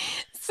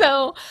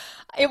 So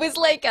it was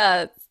like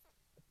a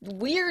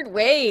weird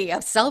way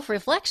of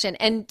self-reflection.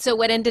 And so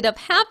what ended up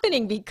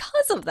happening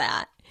because of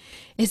that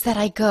is that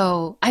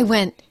I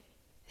went,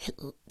 it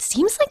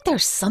seems like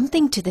there's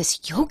something to this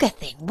yoga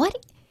thing. What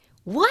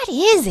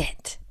is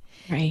it?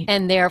 Right.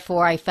 And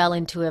therefore I fell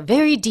into a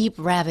very deep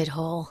rabbit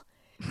hole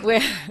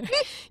where,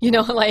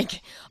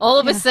 all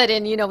of a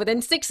sudden,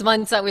 within 6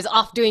 months I was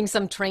off doing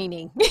some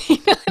training. You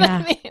know what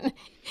I mean?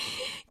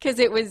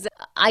 Because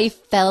I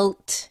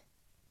felt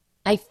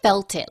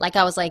it.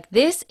 I was like,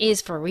 this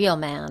is for real,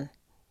 man.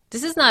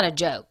 This is not a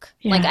joke.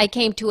 Yeah. I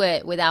came to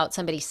it without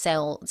somebody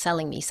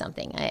selling me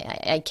something.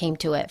 I came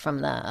to it from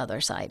the other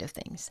side of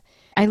things.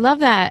 I love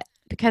that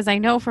because I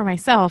know for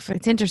myself,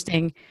 it's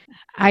interesting.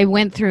 I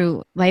went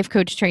through life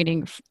coach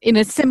training in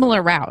a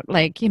similar route.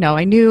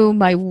 I knew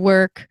my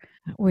work,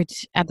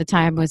 which at the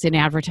time was in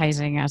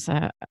advertising as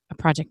a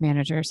project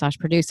manager /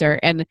 producer.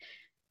 And,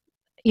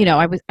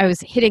 I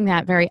was hitting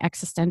that very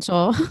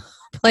existential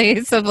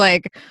place of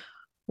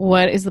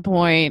what is the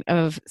point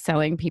of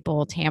selling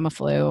people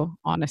Tamiflu,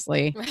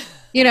 honestly?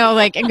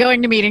 And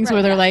going to meetings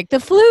where they're like, the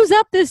flu's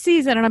up this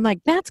season. And I'm like,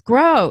 that's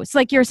gross.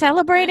 You're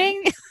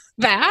celebrating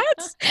that?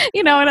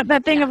 And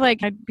that thing of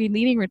I'd be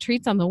leading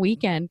retreats on the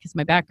weekend because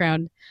my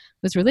background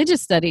was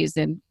religious studies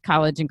in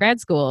college and grad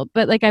school.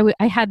 But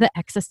I had the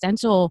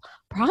existential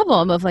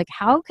problem of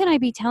how can I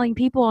be telling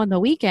people on the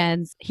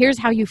weekends, here's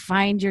how you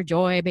find your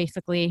joy,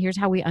 basically. Here's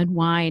how we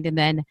unwind. And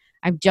then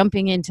I'm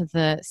jumping into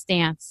the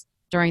stance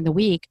during the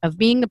week of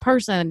being the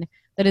person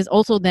that is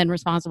also then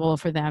responsible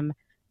for them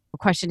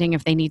questioning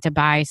if they need to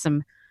buy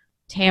some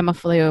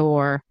Tamiflu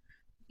or,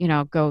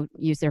 go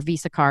use their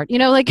Visa card,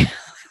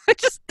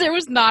 there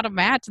was not a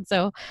match. And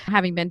so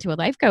having been to a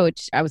life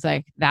coach, I was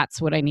like,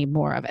 that's what I need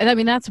more of. And I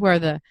mean, that's where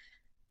the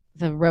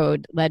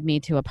road led me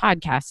to a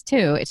podcast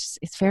too. It's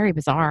very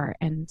bizarre.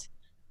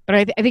 But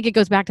I think it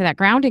goes back to that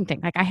grounding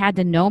thing. I had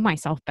to know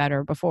myself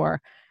better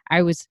before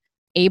I was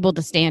able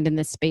to stand in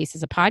this space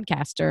as a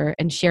podcaster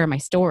and share my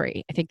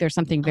story. I think there's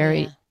something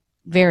very,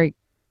 very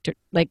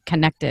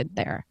connected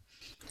there.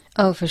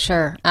 Oh, for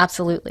sure.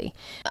 Absolutely.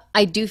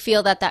 I do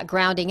feel that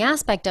grounding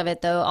aspect of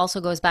it, though,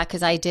 also goes back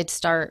because I did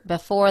start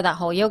before that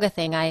whole yoga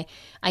thing. I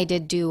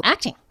did do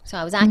acting. So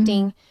I was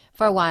acting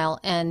for a while.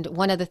 And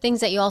one of the things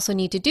that you also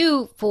need to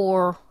do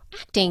for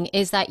acting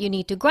is that you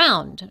need to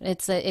ground.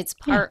 It's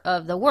part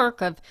of the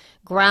work of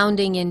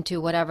grounding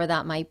into whatever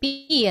that might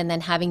be, and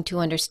then having to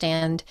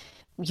understand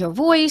your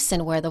voice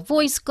and where the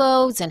voice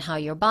goes and how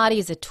your body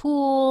is a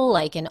tool,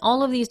 like in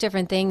all of these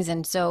different things.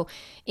 And so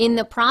in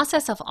the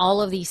process of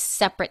all of these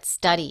separate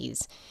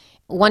studies,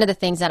 one of the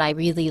things that I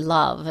really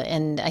love,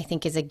 and I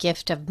think is a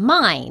gift of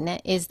mine,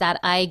 is that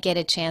I get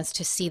a chance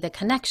to see the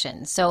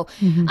connection. So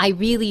I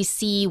really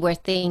see where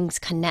things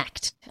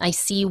connect. I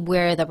see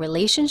where the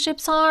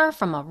relationships are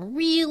from a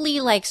really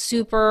like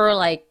super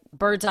like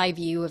bird's eye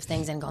view of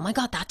things and go, oh my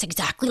God, that's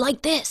exactly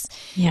like this.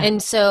 Yeah.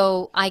 And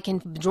so I can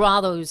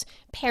draw those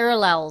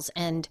parallels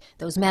and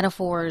those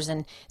metaphors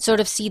and sort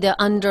of see the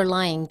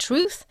underlying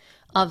truth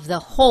of the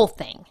whole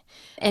thing.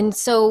 And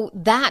so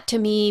that to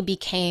me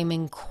became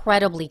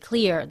incredibly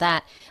clear,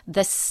 that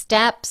the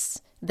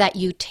steps that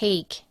you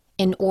take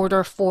in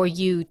order for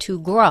you to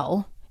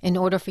grow, in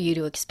order for you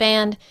to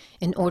expand,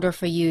 in order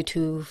for you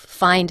to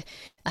find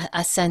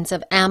a sense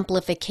of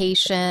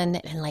amplification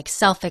and like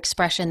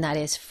self-expression that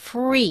is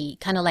free,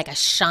 kind of like a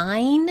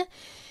shine,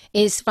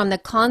 is from the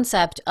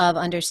concept of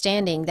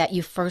understanding that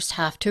you first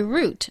have to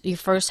root, you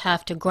first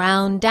have to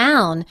ground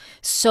down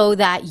so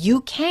that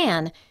you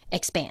can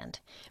expand.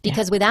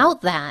 Because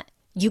without that,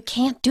 you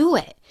can't do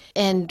it.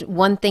 And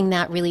one thing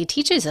that really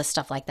teaches us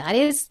stuff like that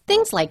is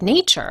things like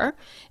nature.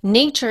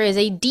 Nature is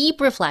a deep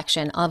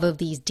reflection of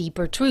these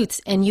deeper truths.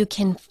 And you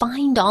can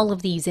find all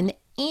of these in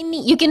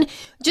you can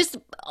just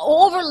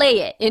overlay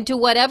it into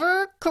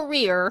whatever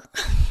career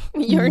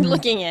you're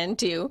looking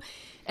into.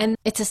 And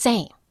it's the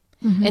same.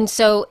 And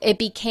so it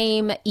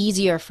became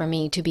easier for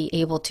me to be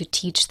able to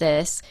teach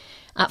this.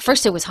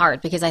 First, it was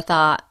hard because I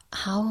thought,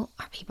 how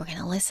are people going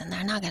to listen?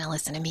 They're not going to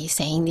listen to me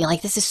saying,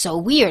 like, this is so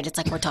weird. It's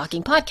like we're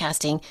talking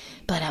podcasting,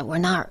 but we're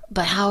not.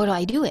 But how do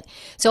I do it?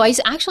 So I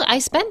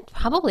spent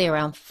probably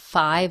around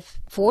 4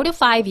 to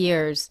 5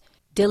 years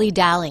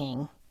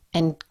dilly-dallying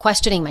and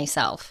questioning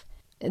myself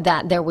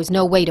that there was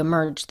no way to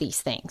merge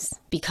these things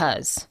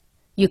because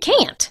you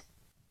can't.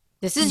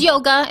 This is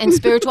yoga and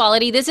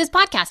spirituality. This is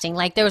podcasting.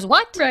 Like, there's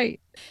what?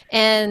 Right.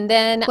 And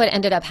then what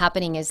ended up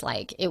happening is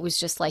like, it was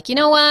just like, you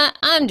know what?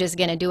 I'm just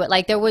going to do it.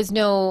 Like, there was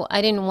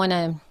I didn't want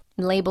to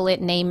label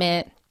it, name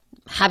it,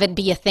 have it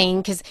be a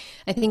thing. Because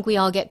I think we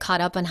all get caught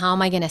up on how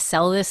am I going to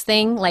sell this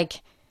thing?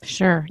 Like,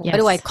 sure. Yes. What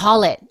do I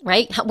call it?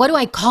 Right? What do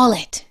I call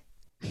it?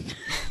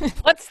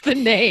 What's the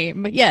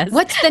name? Yes.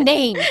 What's the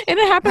name? And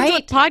it happens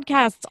with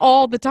podcasts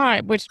all the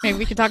time, which maybe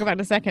we can talk about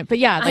in a second. But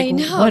yeah, like, I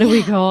know, what do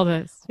we call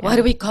this? Yeah. What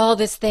do we call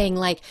this thing?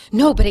 Like,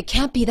 no, but it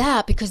can't be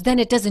that because then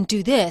it doesn't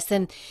do this.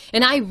 And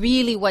I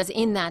really was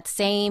in that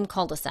same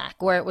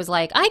cul-de-sac where it was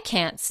like, I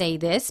can't say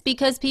this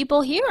because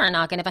people here are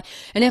not going to.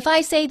 And if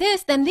I say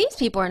this, then these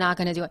people are not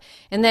going to do it.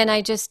 And then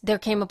there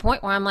came a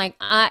point where I'm like,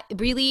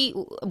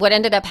 what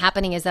ended up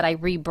happening is that I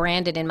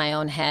rebranded in my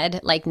own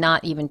head, like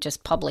not even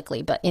just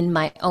publicly, but in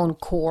my own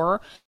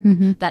core,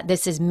 that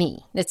this is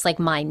me. It's like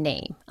my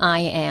name. I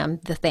am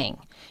the thing.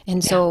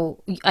 And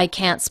so I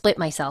can't split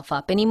myself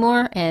up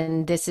anymore.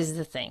 And this is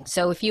the thing.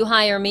 So if you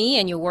hire me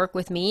and you work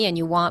with me and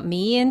you want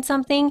me in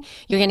something,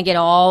 you're going to get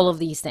all of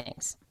these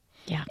things.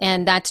 Yeah.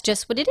 And that's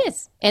just what it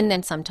is. And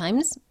then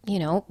sometimes,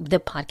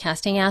 the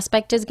podcasting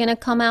aspect is going to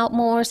come out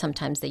more.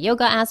 Sometimes the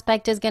yoga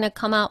aspect is going to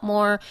come out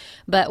more.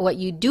 But what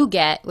you do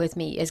get with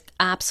me is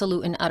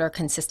absolute and utter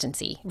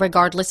consistency,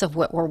 regardless of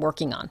what we're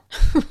working on.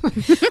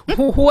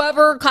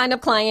 Whoever kind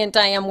of client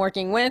I am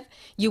working with,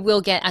 you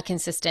will get a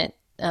consistent,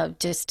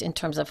 just in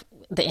terms of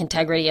the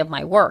integrity of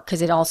my work,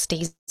 because it all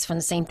stays from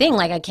the same thing.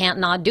 Like, I can't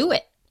not do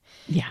it.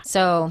 Yeah.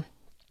 So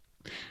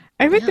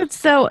I think that's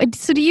so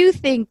do you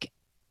think,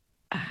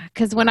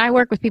 because when I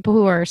work with people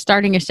who are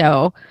starting a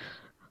show,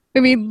 I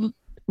mean,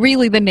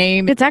 really the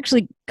name, it's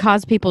actually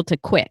caused people to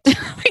quit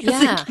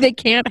because they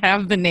can't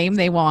have the name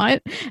they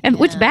want, and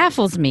which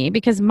baffles me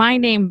because my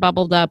name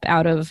bubbled up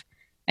out of,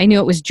 I knew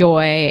it was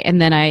Joy,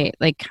 and then I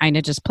like kind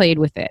of just played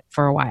with it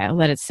for a while,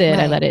 let it sit,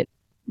 I let it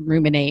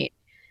ruminate.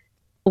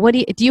 What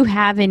do you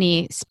have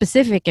any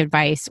specific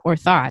advice or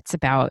thoughts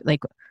about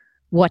like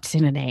what's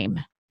in a name?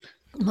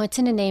 What's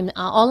in a name?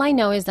 All I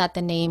know is that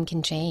the name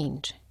can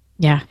change.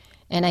 Yeah.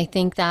 And I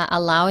think that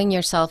allowing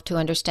yourself to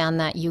understand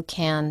that you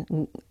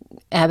can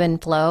ebb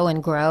and flow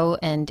and grow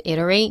and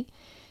iterate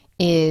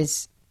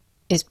is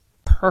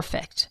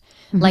perfect.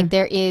 Like,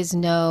 there is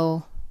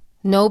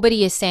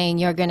nobody is saying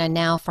you're going to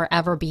now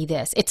forever be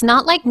this. It's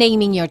not like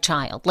naming your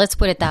child. Let's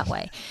put it that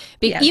way.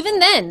 But even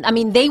then, I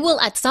mean, they will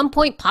at some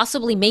point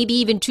possibly maybe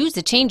even choose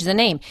to change the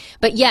name.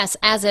 But yes,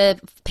 as a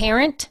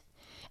parent,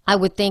 I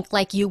would think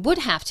like you would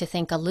have to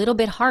think a little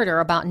bit harder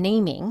about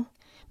naming,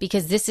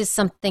 because this is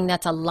something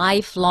that's a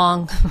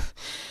lifelong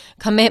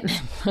commitment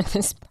for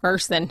this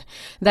person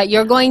that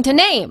you're going to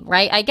name,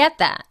 right? I get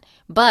that.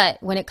 But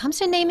when it comes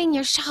to naming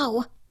your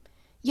show,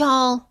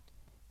 y'all,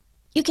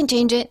 you can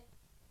change it.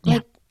 Yeah.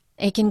 Like,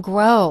 it can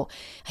grow.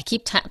 I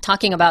keep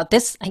talking about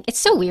this. It's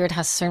so weird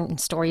how certain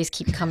stories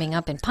keep coming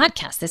up in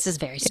podcasts. This is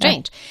very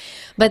strange.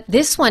 But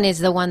this one is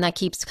the one that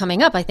keeps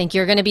coming up. I think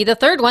you're going to be the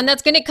third one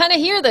that's going to kind of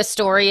hear this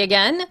story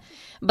again.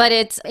 But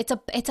it's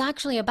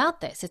actually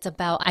about this. It's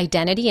about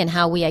identity and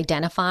how we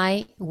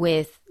identify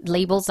with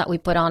labels that we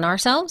put on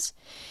ourselves.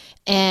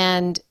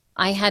 And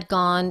I had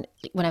gone,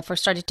 when I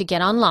first started to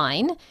get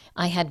online,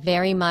 I had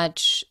very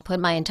much put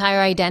my entire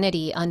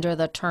identity under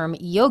the term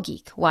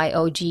yogeek,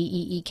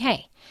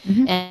 Yogeek.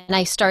 Mm-hmm. And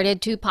I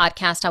started to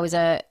podcast.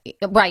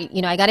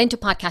 I got into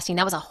podcasting.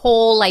 That was a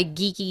whole like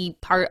geeky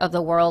part of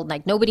the world.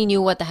 Like nobody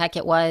knew what the heck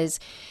it was.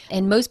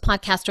 And most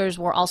podcasters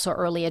were also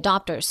early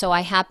adopters. So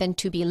I happened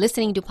to be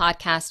listening to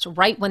podcasts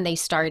right when they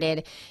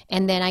started.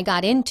 And then I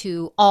got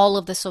into all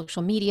of the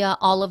social media,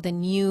 all of the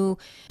new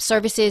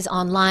services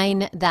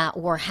online that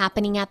were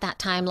happening at that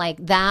time.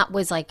 Like that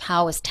was like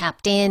how I was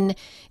tapped in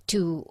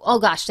to, oh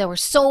gosh, there were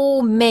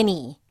so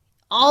many,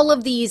 all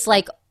of these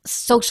like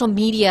social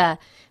media.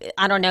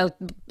 I don't know,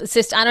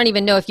 sis, I don't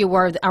even know if you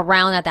were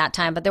around at that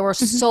time, but there were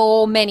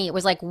so many. It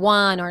was like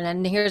one, or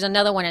then here's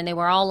another one, and they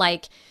were all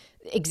like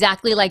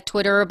exactly like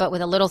Twitter, but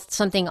with a little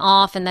something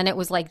off. And then it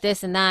was like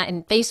this and that,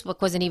 and Facebook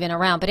wasn't even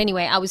around. But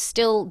anyway, I was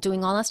still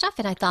doing all that stuff,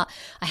 and I thought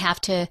I have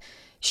to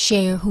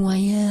share who I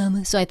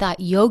am. So I thought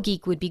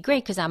Yogeek would be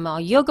great because I'm a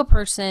yoga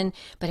person,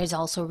 but is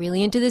also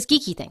really into this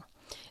geeky thing.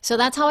 So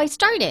that's how I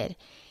started.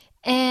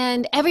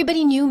 And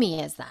everybody knew me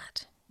as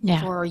that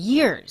for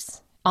years.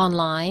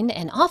 Online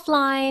and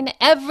offline,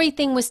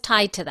 everything was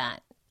tied to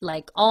that.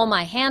 Like all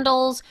my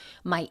handles,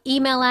 my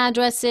email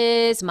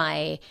addresses,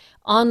 my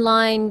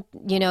online,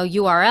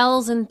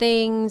 URLs and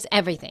things,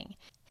 everything.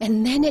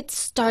 And then it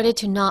started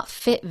to not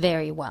fit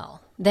very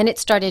well. Then it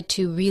started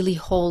to really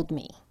hold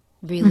me,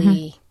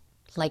 really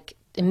like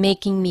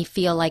making me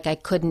feel like I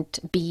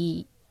couldn't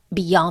be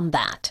beyond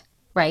that,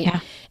 right? Yeah.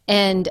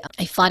 And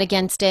I fought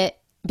against it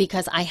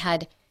because I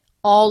had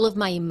all of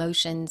my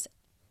emotions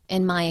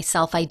and my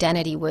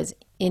self-identity was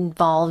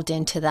involved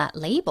into that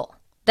label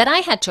that I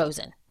had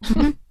chosen.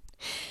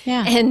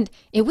 Yeah. And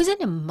it was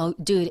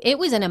it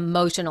was an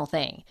emotional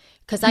thing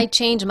because I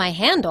changed my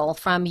handle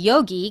from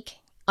Yogeek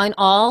on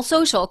all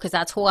social, because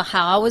that's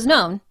how I was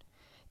known,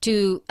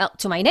 to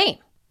my name.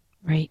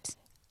 Right.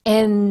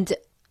 And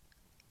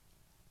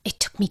it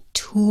took me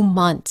 2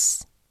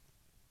 months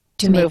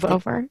to move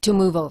over.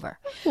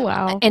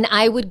 Wow. And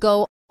I would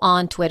go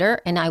on Twitter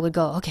and I would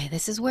go, okay,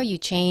 this is where you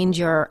change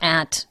your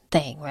 @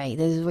 thing, right?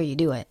 This is where you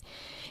do it.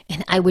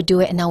 And I would do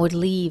it and I would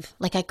leave.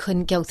 Like I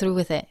couldn't go through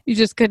with it. You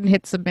just couldn't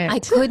hit submit. I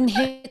couldn't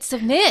hit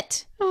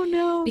submit. Oh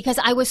no. Because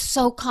I was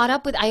so caught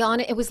up with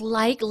it was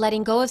like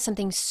letting go of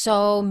something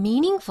so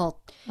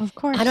meaningful. Of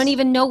course. I don't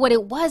even know what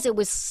it was. It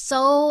was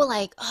so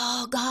like,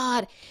 oh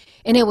God.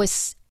 And I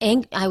was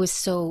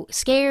so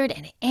scared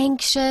and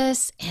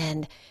anxious,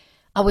 and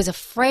I was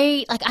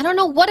afraid. Like, I don't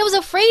know what I was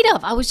afraid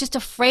of. I was just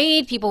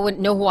afraid people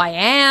wouldn't know who I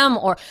am,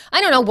 or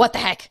I don't know what the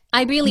heck.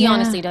 I really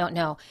honestly don't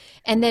know.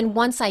 And then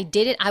once I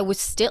did it,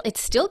 it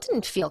still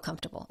didn't feel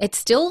comfortable. It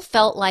still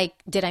felt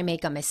like, did I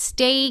make a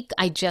mistake?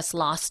 I just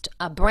lost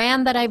a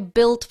brand that I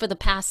built for the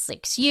past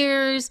 6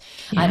 years.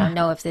 Yeah. I don't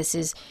know if this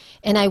is,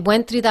 and I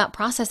went through that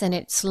process, and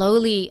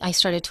I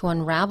started to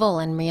unravel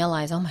and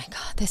realize, oh my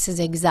God, this is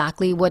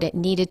exactly what it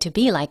needed to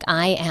be. Like,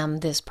 I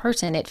am this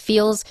person. It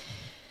feels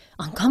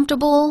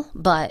uncomfortable,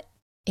 but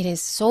it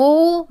is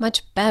so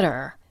much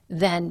better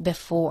than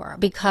before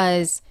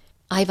because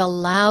I've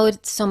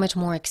allowed so much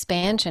more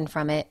expansion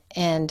from it.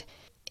 And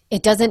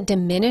it doesn't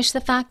diminish the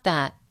fact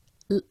that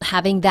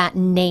having that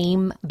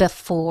name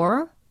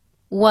before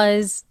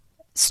was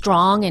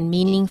strong and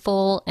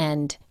meaningful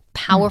and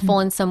powerful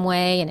in some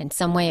way. And in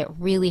some way, it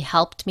really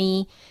helped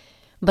me.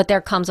 But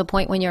there comes a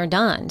point when you're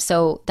done.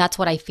 So that's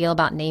what I feel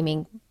about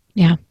naming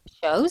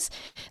shows.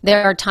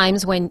 There are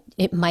times when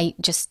it might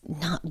just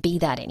not be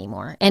that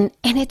anymore. And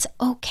it's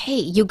okay.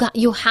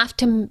 You have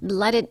to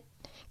let it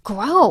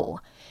grow.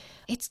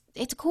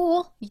 It's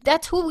cool.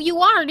 That's who you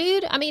are,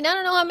 dude. I mean, I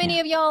don't know how many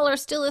of y'all are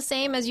still the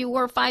same as you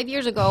were 5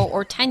 years ago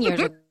or 10 years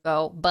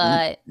ago,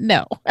 but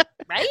no.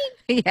 Right?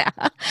 Yeah.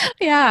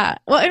 Yeah.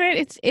 Well, I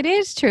mean, it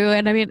is true.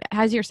 And I mean,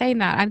 as you're saying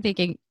that, I'm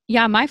thinking,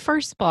 yeah, my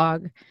first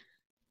blog,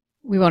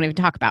 we won't even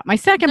talk about my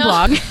second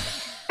blog.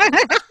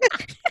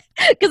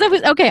 Because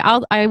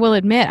I will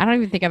admit, I don't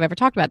even think I've ever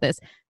talked about this.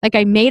 Like,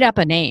 I made up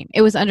a name.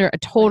 It was under a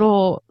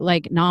total,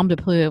 like, nom de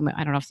plume.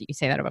 I don't know if you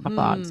say that about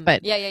blogs,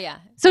 but yeah.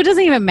 So it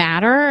doesn't even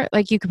matter.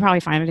 Like, you could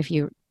probably find it if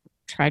you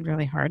tried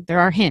really hard. There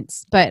are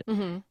hints. But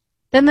then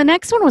the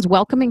next one was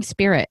Welcoming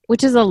Spirit,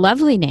 which is a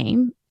lovely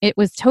name. It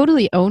was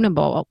totally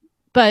ownable.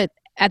 But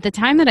at the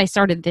time that I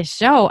started this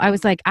show, I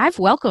was like, I've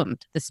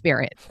welcomed the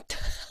spirit.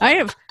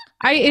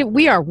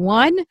 We are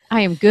one.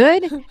 I am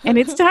good. And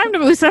it's time to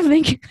move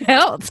something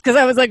else. Because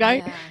I was like,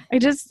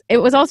 it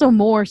was also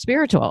more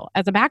spiritual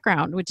as a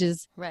background, which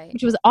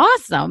was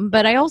awesome.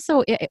 But I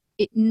also, it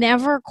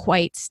never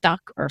quite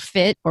stuck or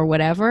fit or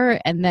whatever.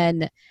 And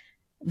then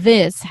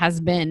this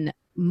has been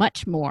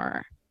much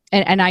more.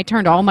 And I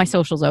turned all my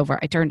socials over.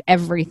 I turned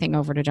everything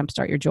over to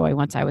Jumpstart Your Joy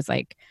once I was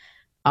like,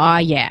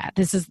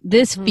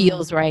 this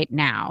feels right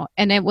now.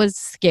 And it was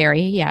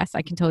scary. Yes,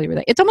 I can totally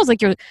relate. It's almost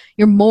like you're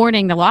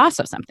mourning the loss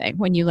of something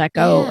when you let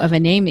go of a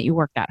name that you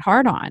worked that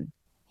hard on.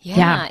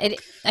 Yeah.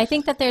 I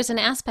think that there's an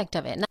aspect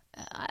of it.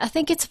 I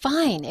think it's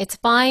fine. It's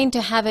fine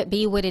to have it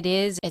be what it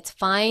is. It's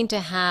fine to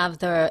have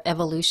the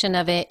evolution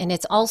of it. And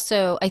it's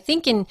also, I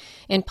think in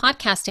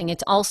podcasting,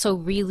 it's also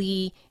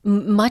really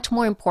much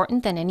more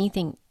important than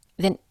anything,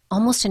 than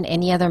almost in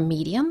any other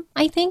medium,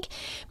 I think,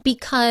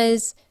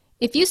 because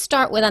if you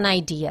start with an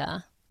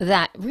idea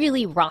that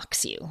really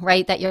rocks you,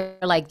 right? That you're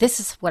like,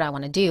 this is what I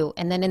want to do.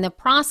 And then in the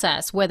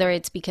process, whether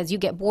it's because you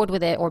get bored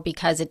with it or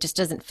because it just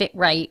doesn't fit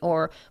right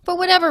or for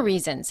whatever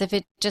reasons, if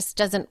it just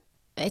doesn't,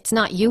 it's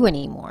not you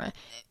anymore.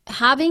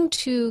 Having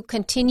to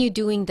continue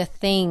doing the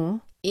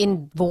thing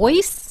in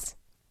voice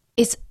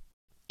is,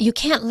 you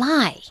can't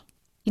lie.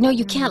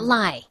 You can't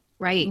lie.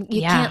 Right.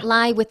 You can't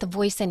lie with the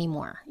voice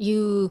anymore.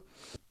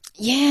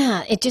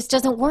 It just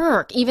doesn't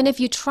work. Even if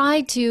you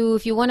try to,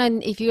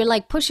 if you're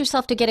like push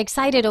yourself to get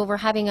excited over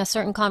having a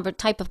certain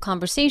type of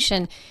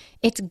conversation,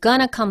 it's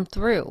gonna come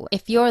through.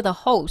 If you're the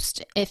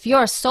host, if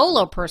you're a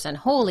solo person,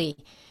 holy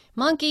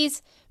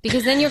monkeys,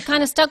 because then you're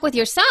kind of stuck with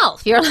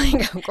yourself. You're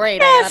like, oh,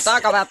 great, I gotta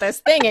talk about this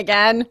thing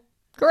again.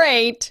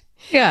 Great.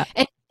 Yeah.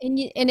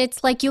 And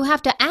it's like you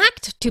have to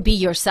act to be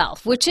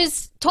yourself, which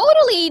is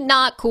totally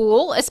not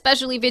cool,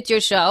 especially if it's your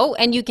show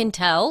and you can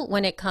tell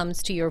when it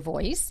comes to your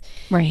voice.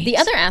 Right. The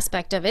other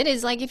aspect of it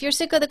is like if you're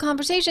sick of the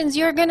conversations,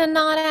 you're going to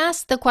not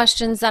ask the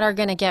questions that are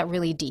going to get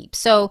really deep.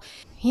 So,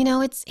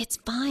 it's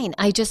fine.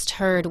 I just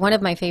heard one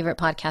of my favorite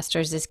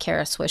podcasters is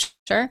Kara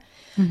Swisher,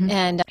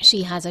 and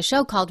she has a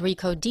show called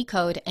Recode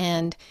Decode,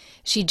 and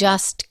she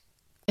just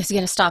is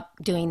going to stop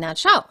doing that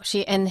show.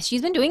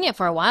 She's been doing it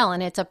for a while,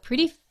 and it's a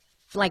pretty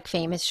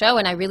famous show,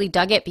 and I really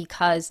dug it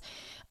because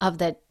of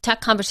the tech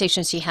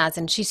conversations she has,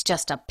 and she's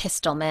just a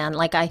pistol, man.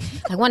 Like I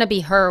want to be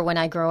her when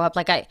I grow up.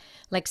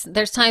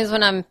 There's times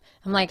when I'm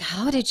like,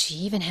 how did she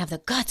even have the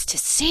guts to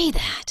say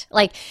that?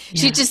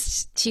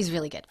 She's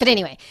really good. But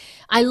anyway,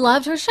 I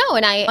loved her show,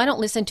 and I don't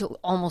listen to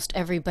almost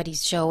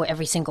everybody's show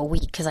every single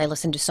week because I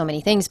listen to so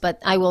many things, but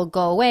I will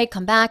go away,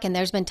 come back, and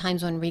there's been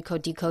times when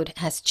Recode Decode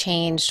has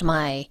changed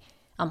I'm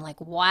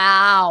like,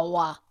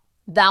 wow,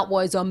 that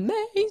was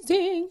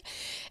amazing.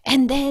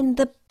 And then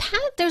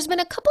there's been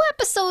a couple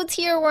episodes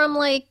here where I'm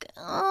like,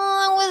 oh,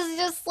 I was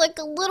just like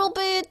a little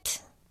bit,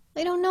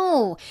 I don't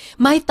know.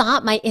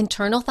 My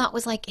internal thought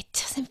was like, it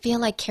doesn't feel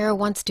like Kara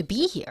wants to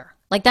be here.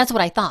 Like, that's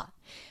what I thought.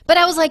 But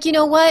I was like, you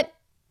know what?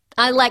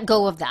 I let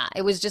go of that.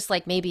 It was just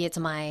like, maybe it's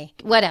my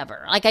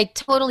whatever. Like, I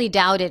totally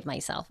doubted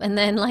myself. And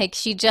then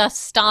she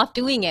just stopped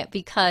doing it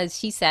because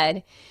she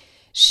said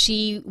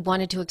she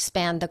wanted to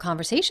expand the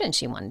conversation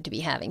she wanted to be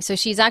having. So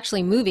she's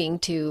actually moving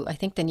to, I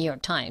think, the New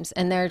York Times.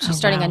 And she's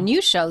starting a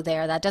new show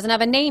there that doesn't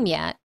have a name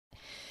yet.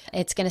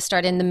 It's going to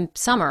start in the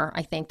summer,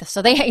 I think.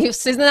 So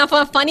isn't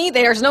that funny?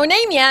 There's no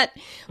name yet.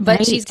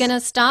 But she's going to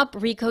stop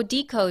Recode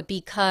Decode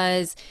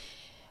because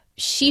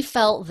she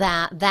felt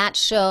that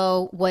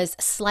show was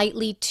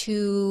slightly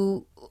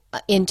too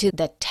into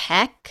the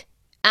tech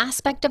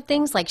aspect of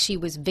things. Like, she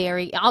was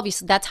very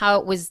obviously, that's how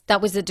it was.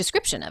 That was the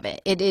description of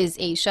it. It is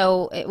a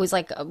show. It was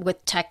like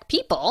with tech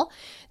people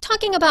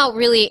talking about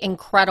really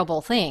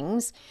incredible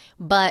things,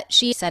 but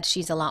she said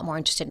she's a lot more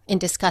interested in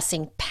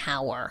discussing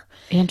power.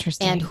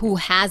 Interesting. And who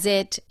has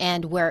it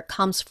and where it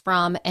comes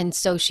from. And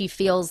so she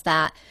feels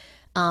that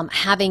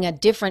having a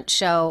different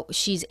show,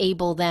 she's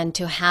able then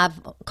to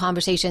have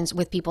conversations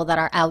with people that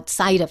are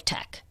outside of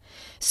tech.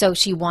 So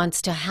she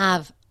wants to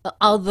have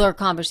other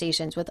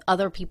conversations with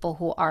other people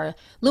who are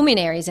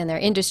luminaries in their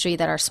industry,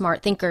 that are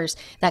smart thinkers,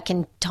 that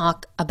can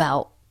talk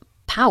about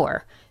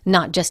power,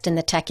 not just in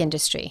the tech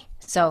industry.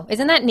 So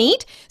isn't that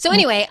neat? So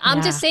anyway,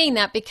 I'm just saying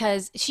that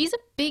because she's a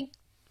big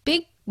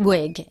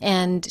wig,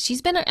 and she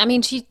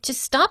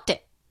just stopped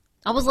it.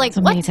 I was like,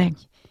 that's amazing.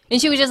 What?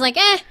 And she was just like,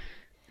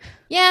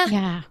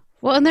 yeah.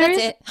 Well, and that's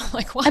it. I'm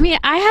like, what? I mean,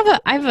 I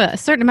have a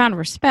certain amount of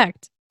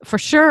respect for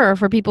sure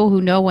for people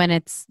who know when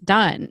it's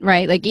done,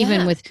 right? Like,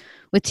 even with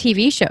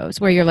TV shows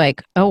where you're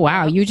like, oh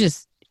wow, you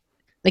just,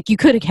 like, you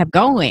could have kept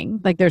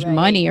going, like there's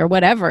money or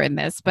whatever in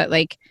this, but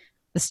like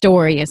the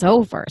story is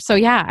over. So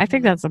yeah, I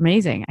think that's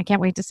amazing. I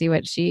can't wait to see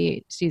what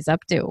she's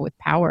up to with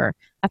power.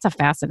 That's a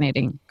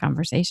fascinating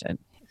conversation.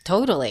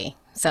 Totally.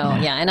 So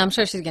yeah, and I'm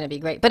sure she's going to be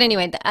great. But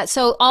anyway,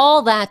 so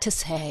all that to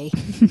say,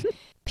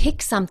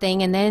 pick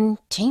something and then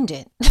change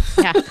it.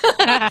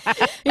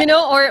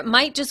 Or it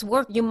might just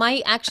work. You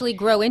might actually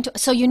grow into.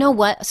 So you know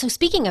what? So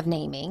speaking of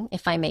naming,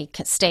 if I may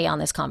stay on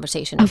this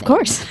conversation, of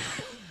course.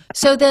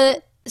 So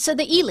the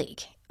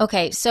E-League.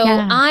 Okay, so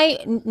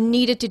I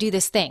needed to do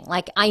this thing.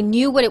 Like, I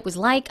knew what it was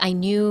like. I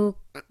knew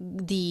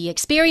the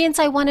experience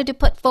I wanted to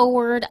put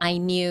forward. I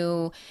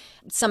knew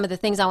some of the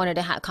things I wanted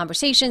to have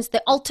conversations,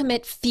 the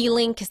ultimate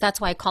feeling, because that's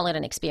why I call it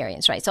an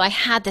experience, right? So I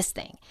had this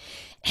thing.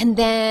 And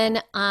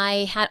then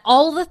I had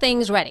all the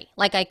things ready.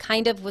 Like, I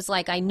kind of was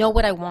like, I know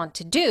what I want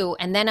to do.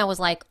 And then I was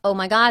like, oh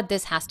my God,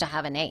 this has to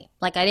have a name.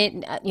 Like, I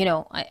didn't,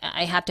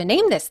 I have to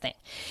name this thing.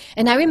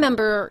 And I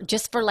remember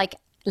just for like,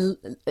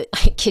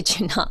 I kid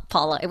you not,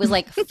 Paula, it was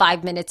like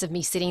 5 minutes of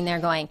me sitting there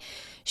going,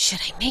 should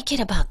I make it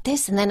about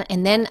this? And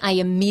then I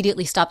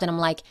immediately stopped and I'm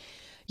like,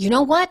 you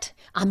know what?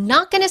 I'm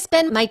not going to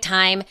spend my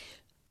time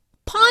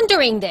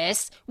pondering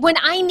this when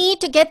I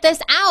need to get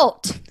this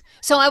out.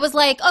 So I was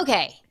like,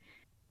 okay,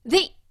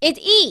 it's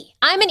E.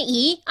 I'm an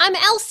E. I'm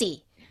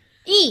Elsie.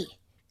 E.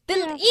 The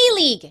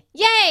E-League.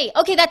 Yay.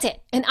 Okay, that's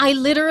it. And I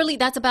literally,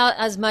 that's about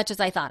as much as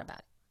I thought about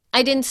it.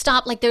 I didn't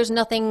stop. Like, there's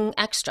nothing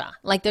extra.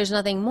 Like, there's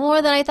nothing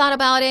more that I thought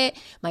about it.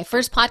 My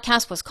first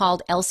podcast was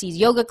called Elsie's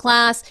Yoga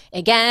Class.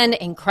 Again,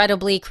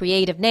 incredibly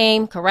creative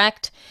name,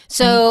 correct?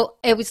 So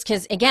it was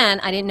because, again,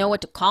 I didn't know what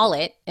to call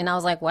it. And I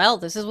was like, well,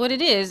 this is what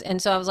it is. And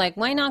so I was like,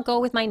 why not go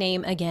with my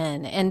name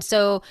again? And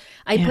so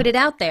I put it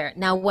out there.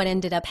 Now, what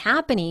ended up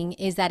happening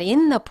is that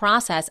in the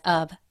process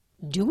of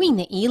doing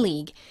the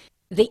E-League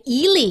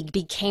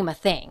became a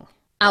thing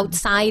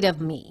outside of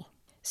me.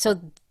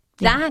 So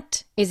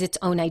that is its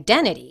own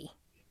identity,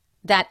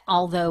 that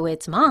although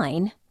it's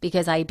mine,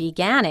 because I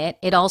began it,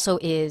 it also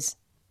is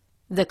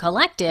the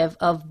collective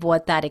of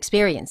what that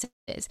experience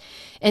is.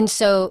 And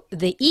so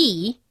the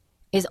E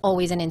is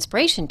always an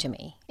inspiration to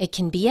me. It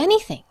can be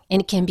anything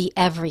and it can be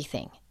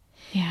everything.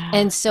 Yeah.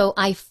 And so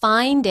I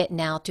find it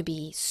now to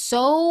be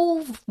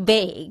so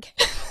vague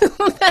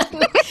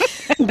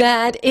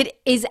that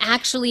it is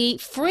actually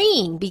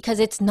freeing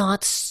because it's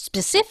not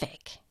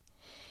specific.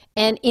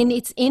 And in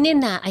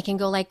that, I can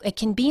go like, it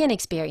can be an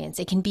experience.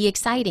 It can be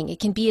exciting. It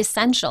can be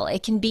essential.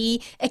 It can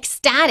be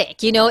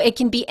ecstatic. It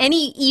can be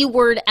any E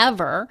word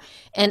ever.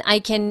 And I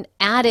can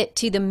add it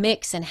to the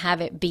mix and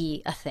have it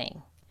be a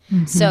thing.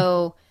 Mm-hmm.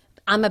 So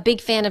I'm a big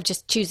fan of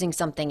just choosing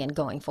something and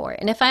going for it.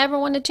 And if I ever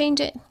want to change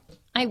it,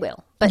 I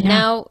will. But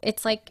now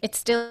it's like, it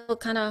still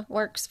kind of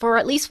works for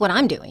at least what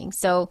I'm doing.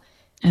 So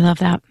I love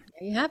that.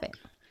 There you have it.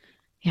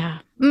 Yeah.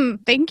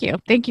 Thank you.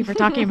 Thank you for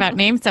talking about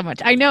names so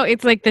much. I know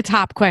it's like the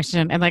top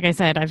question. And like I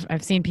said,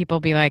 I've seen people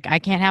be like, I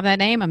can't have that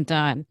name. I'm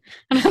done.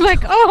 And I'm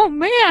like, oh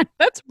man,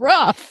 that's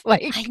rough.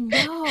 Like, I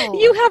know.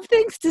 You have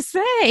things to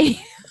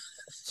say.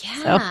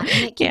 Yeah.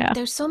 So,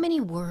 there's so many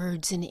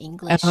words in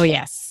English. Oh,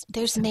 yes.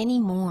 There's many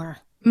more.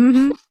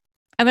 Mm-hmm.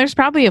 And there's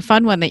probably a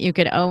fun one that you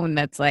could own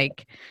that's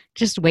like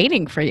just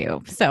waiting for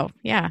you. So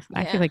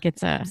I feel like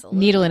it's a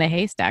needle in a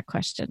haystack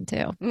question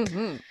too.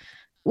 Mm-hmm.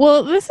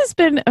 Well, this has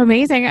been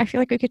amazing. I feel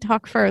like we could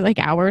talk for like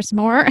hours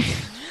more.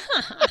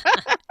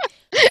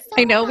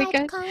 I know we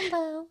could.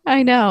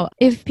 I know.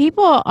 If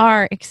people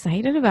are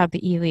excited about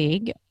the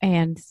E-League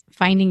and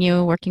finding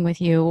you, working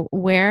with you,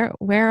 where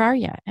are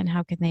you and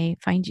how can they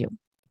find you?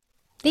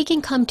 They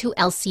can come to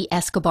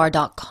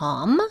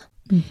elsieescobar.com.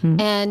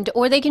 Mm-hmm.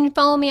 Or they can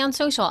follow me on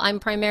social. I'm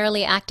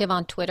primarily active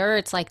on Twitter.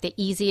 It's like the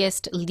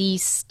easiest,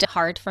 least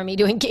hard for me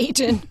to engage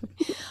in.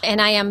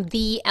 And I am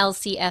the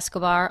Elsie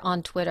Escobar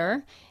on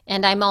Twitter.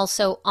 And I'm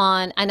also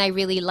and I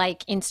really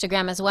like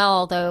Instagram as well,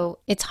 although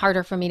it's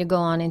harder for me to go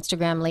on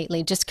Instagram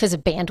lately just because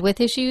of bandwidth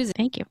issues.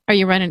 Thank you. Are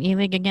you running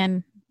E-League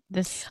again?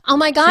 Oh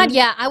my God,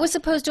 yeah. I was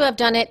supposed to have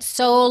done it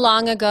so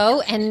long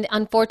ago. And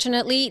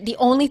unfortunately, the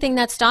only thing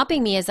that's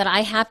stopping me is that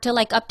I have to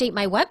like update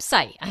my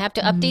website. I have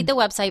to update the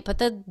website, put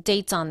the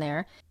dates on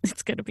there.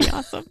 It's going to be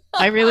awesome.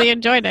 I really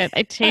enjoyed it.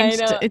 It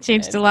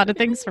changed a lot of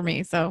things for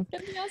me. So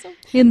awesome.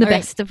 In the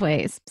best of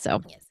ways.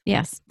 So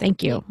yes,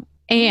 thank you.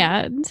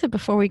 And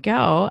before we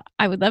go,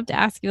 I would love to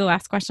ask you the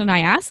last question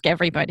I ask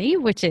everybody,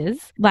 which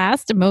is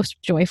last and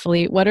most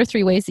joyfully, what are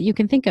 3 ways that you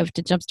can think of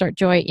to jumpstart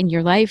joy in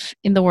your life,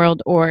 in the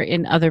world, or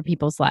in other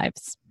people's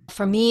lives?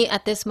 For me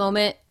at this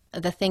moment,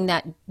 the thing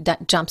that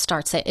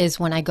jumpstarts it is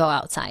when I go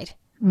outside.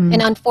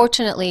 And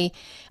unfortunately,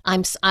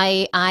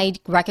 I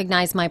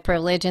recognize my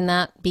privilege in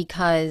that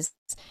because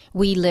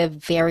we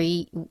live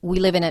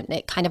in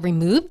a kind of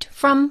removed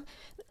from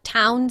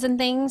towns and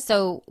things.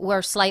 So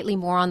we're slightly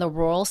more on the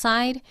rural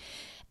side.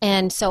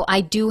 And so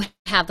I do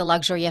have the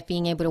luxury of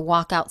being able to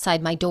walk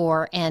outside my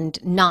door and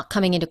not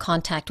coming into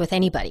contact with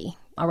anybody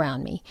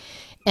around me.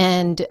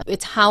 And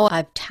it's how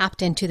I've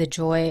tapped into the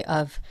joy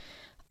of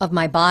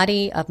my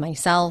body, of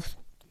myself.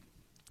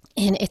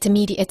 And it's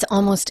immediate. It's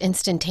almost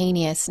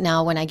instantaneous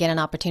now when I get an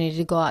opportunity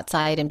to go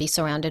outside and be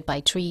surrounded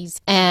by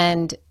trees.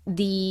 And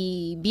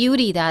the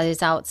beauty that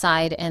is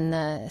outside and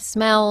the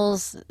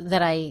smells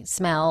that I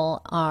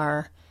smell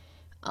are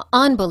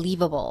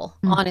unbelievable,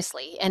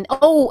 honestly. And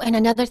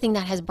another thing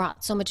that has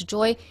brought so much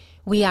joy,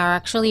 we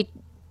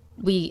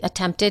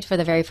attempted for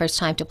the very first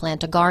time to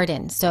plant a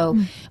garden. So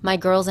my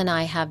girls and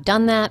I have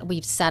done that.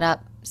 We've set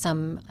up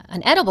an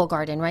edible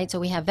garden, right? So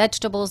we have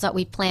vegetables that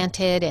we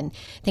planted and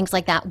things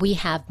like that. We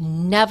have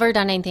never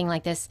done anything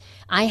like this.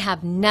 I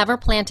have never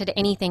planted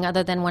anything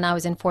other than when I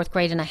was in 4th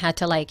grade and I had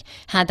to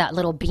had that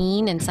little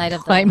bean inside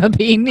of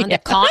the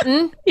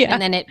cotton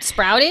and then it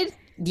sprouted.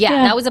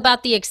 Yeah, that was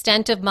about the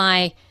extent of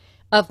my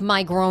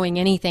growing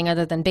anything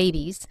other than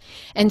babies.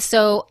 And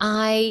so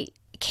I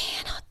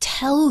cannot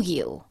tell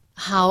you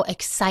how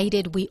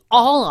excited we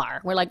all are.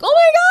 We're like, oh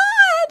my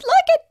God,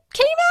 look, it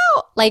came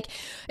out. Like,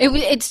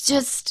 it's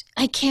just,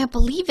 I can't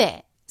believe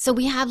it. So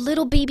we have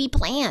little baby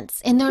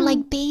plants and they're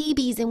like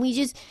babies and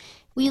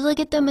we look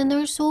at them and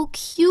they're so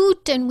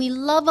cute and we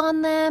love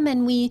on them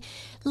and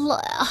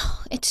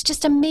it's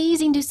just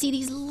amazing to see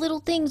these little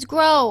things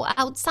grow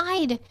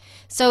outside.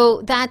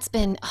 So that's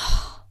been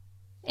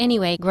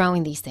Anyway,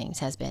 growing these things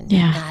has been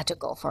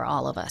magical for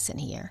all of us in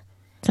here.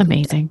 It's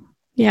amazing.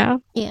 Yeah.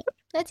 Yeah,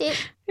 that's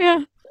it.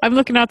 Yeah. I'm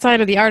looking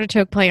outside of the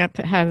artichoke plant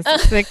that has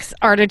 6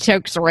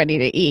 artichokes ready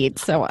to eat.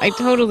 So I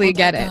totally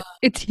get it.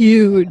 It's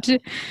huge.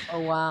 Oh,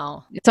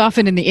 wow. It's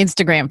often in the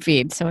Instagram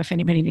feed. So if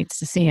anybody needs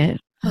to see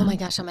it. Oh my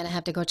gosh, I'm going to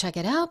have to go check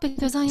it out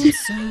because I am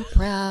so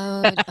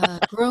proud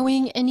of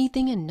growing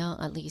anything and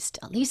not at least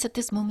at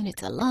this moment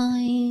it's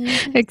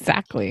alive.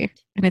 Exactly.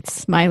 And it's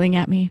smiling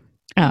at me.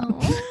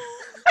 Oh.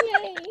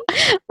 Yay.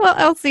 Well,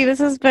 Elsie, this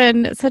has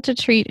been such a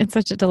treat and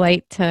such a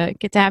delight to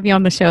get to have you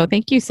on the show.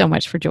 Thank you so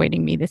much for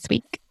joining me this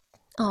week.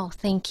 Oh,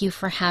 thank you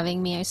for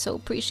having me. I so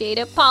appreciate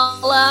it,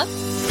 Paula.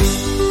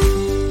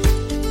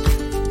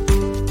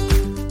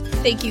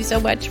 Thank you so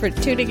much for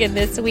tuning in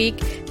this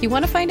week. If you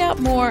want to find out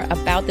more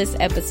about this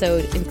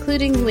episode,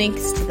 including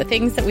links to the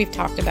things that we've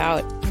talked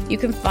about, you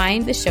can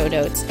find the show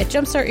notes at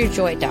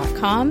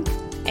jumpstartyourjoy.com.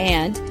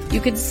 And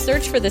you can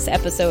search for this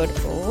episode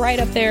right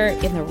up there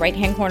in the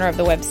right-hand corner of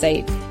the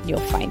website. You'll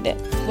find it.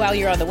 While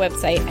you're on the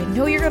website, I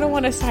know you're going to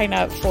want to sign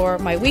up for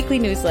my weekly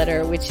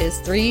newsletter, which is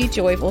 3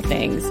 Joyful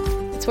Things.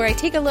 It's where I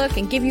take a look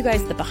and give you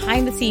guys the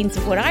behind the scenes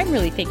of what I'm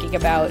really thinking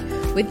about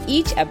with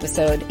each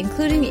episode,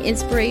 including the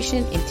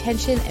inspiration,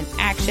 intention, and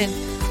action,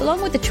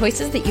 along with the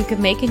choices that you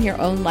can make in your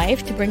own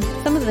life to bring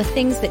some of the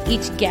things that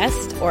each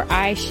guest or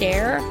I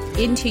share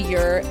into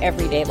your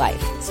everyday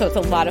life. So it's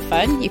a lot of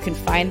fun. You can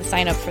find the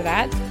sign up for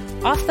that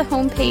off the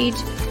homepage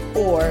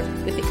or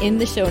within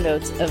the show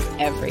notes of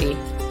every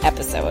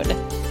episode.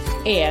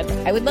 And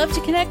I would love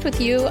to connect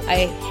with you.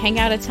 I hang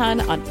out a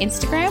ton on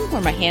Instagram,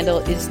 where my handle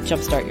is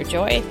Jumpstart Your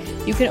Joy.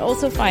 You can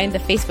also find the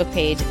Facebook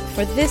page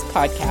for this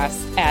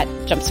podcast at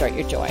Jumpstart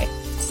Your Joy.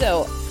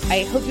 So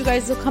I hope you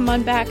guys will come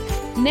on back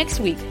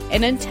next week.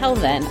 And until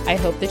then, I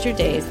hope that your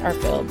days are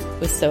filled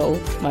with so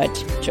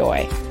much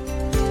joy.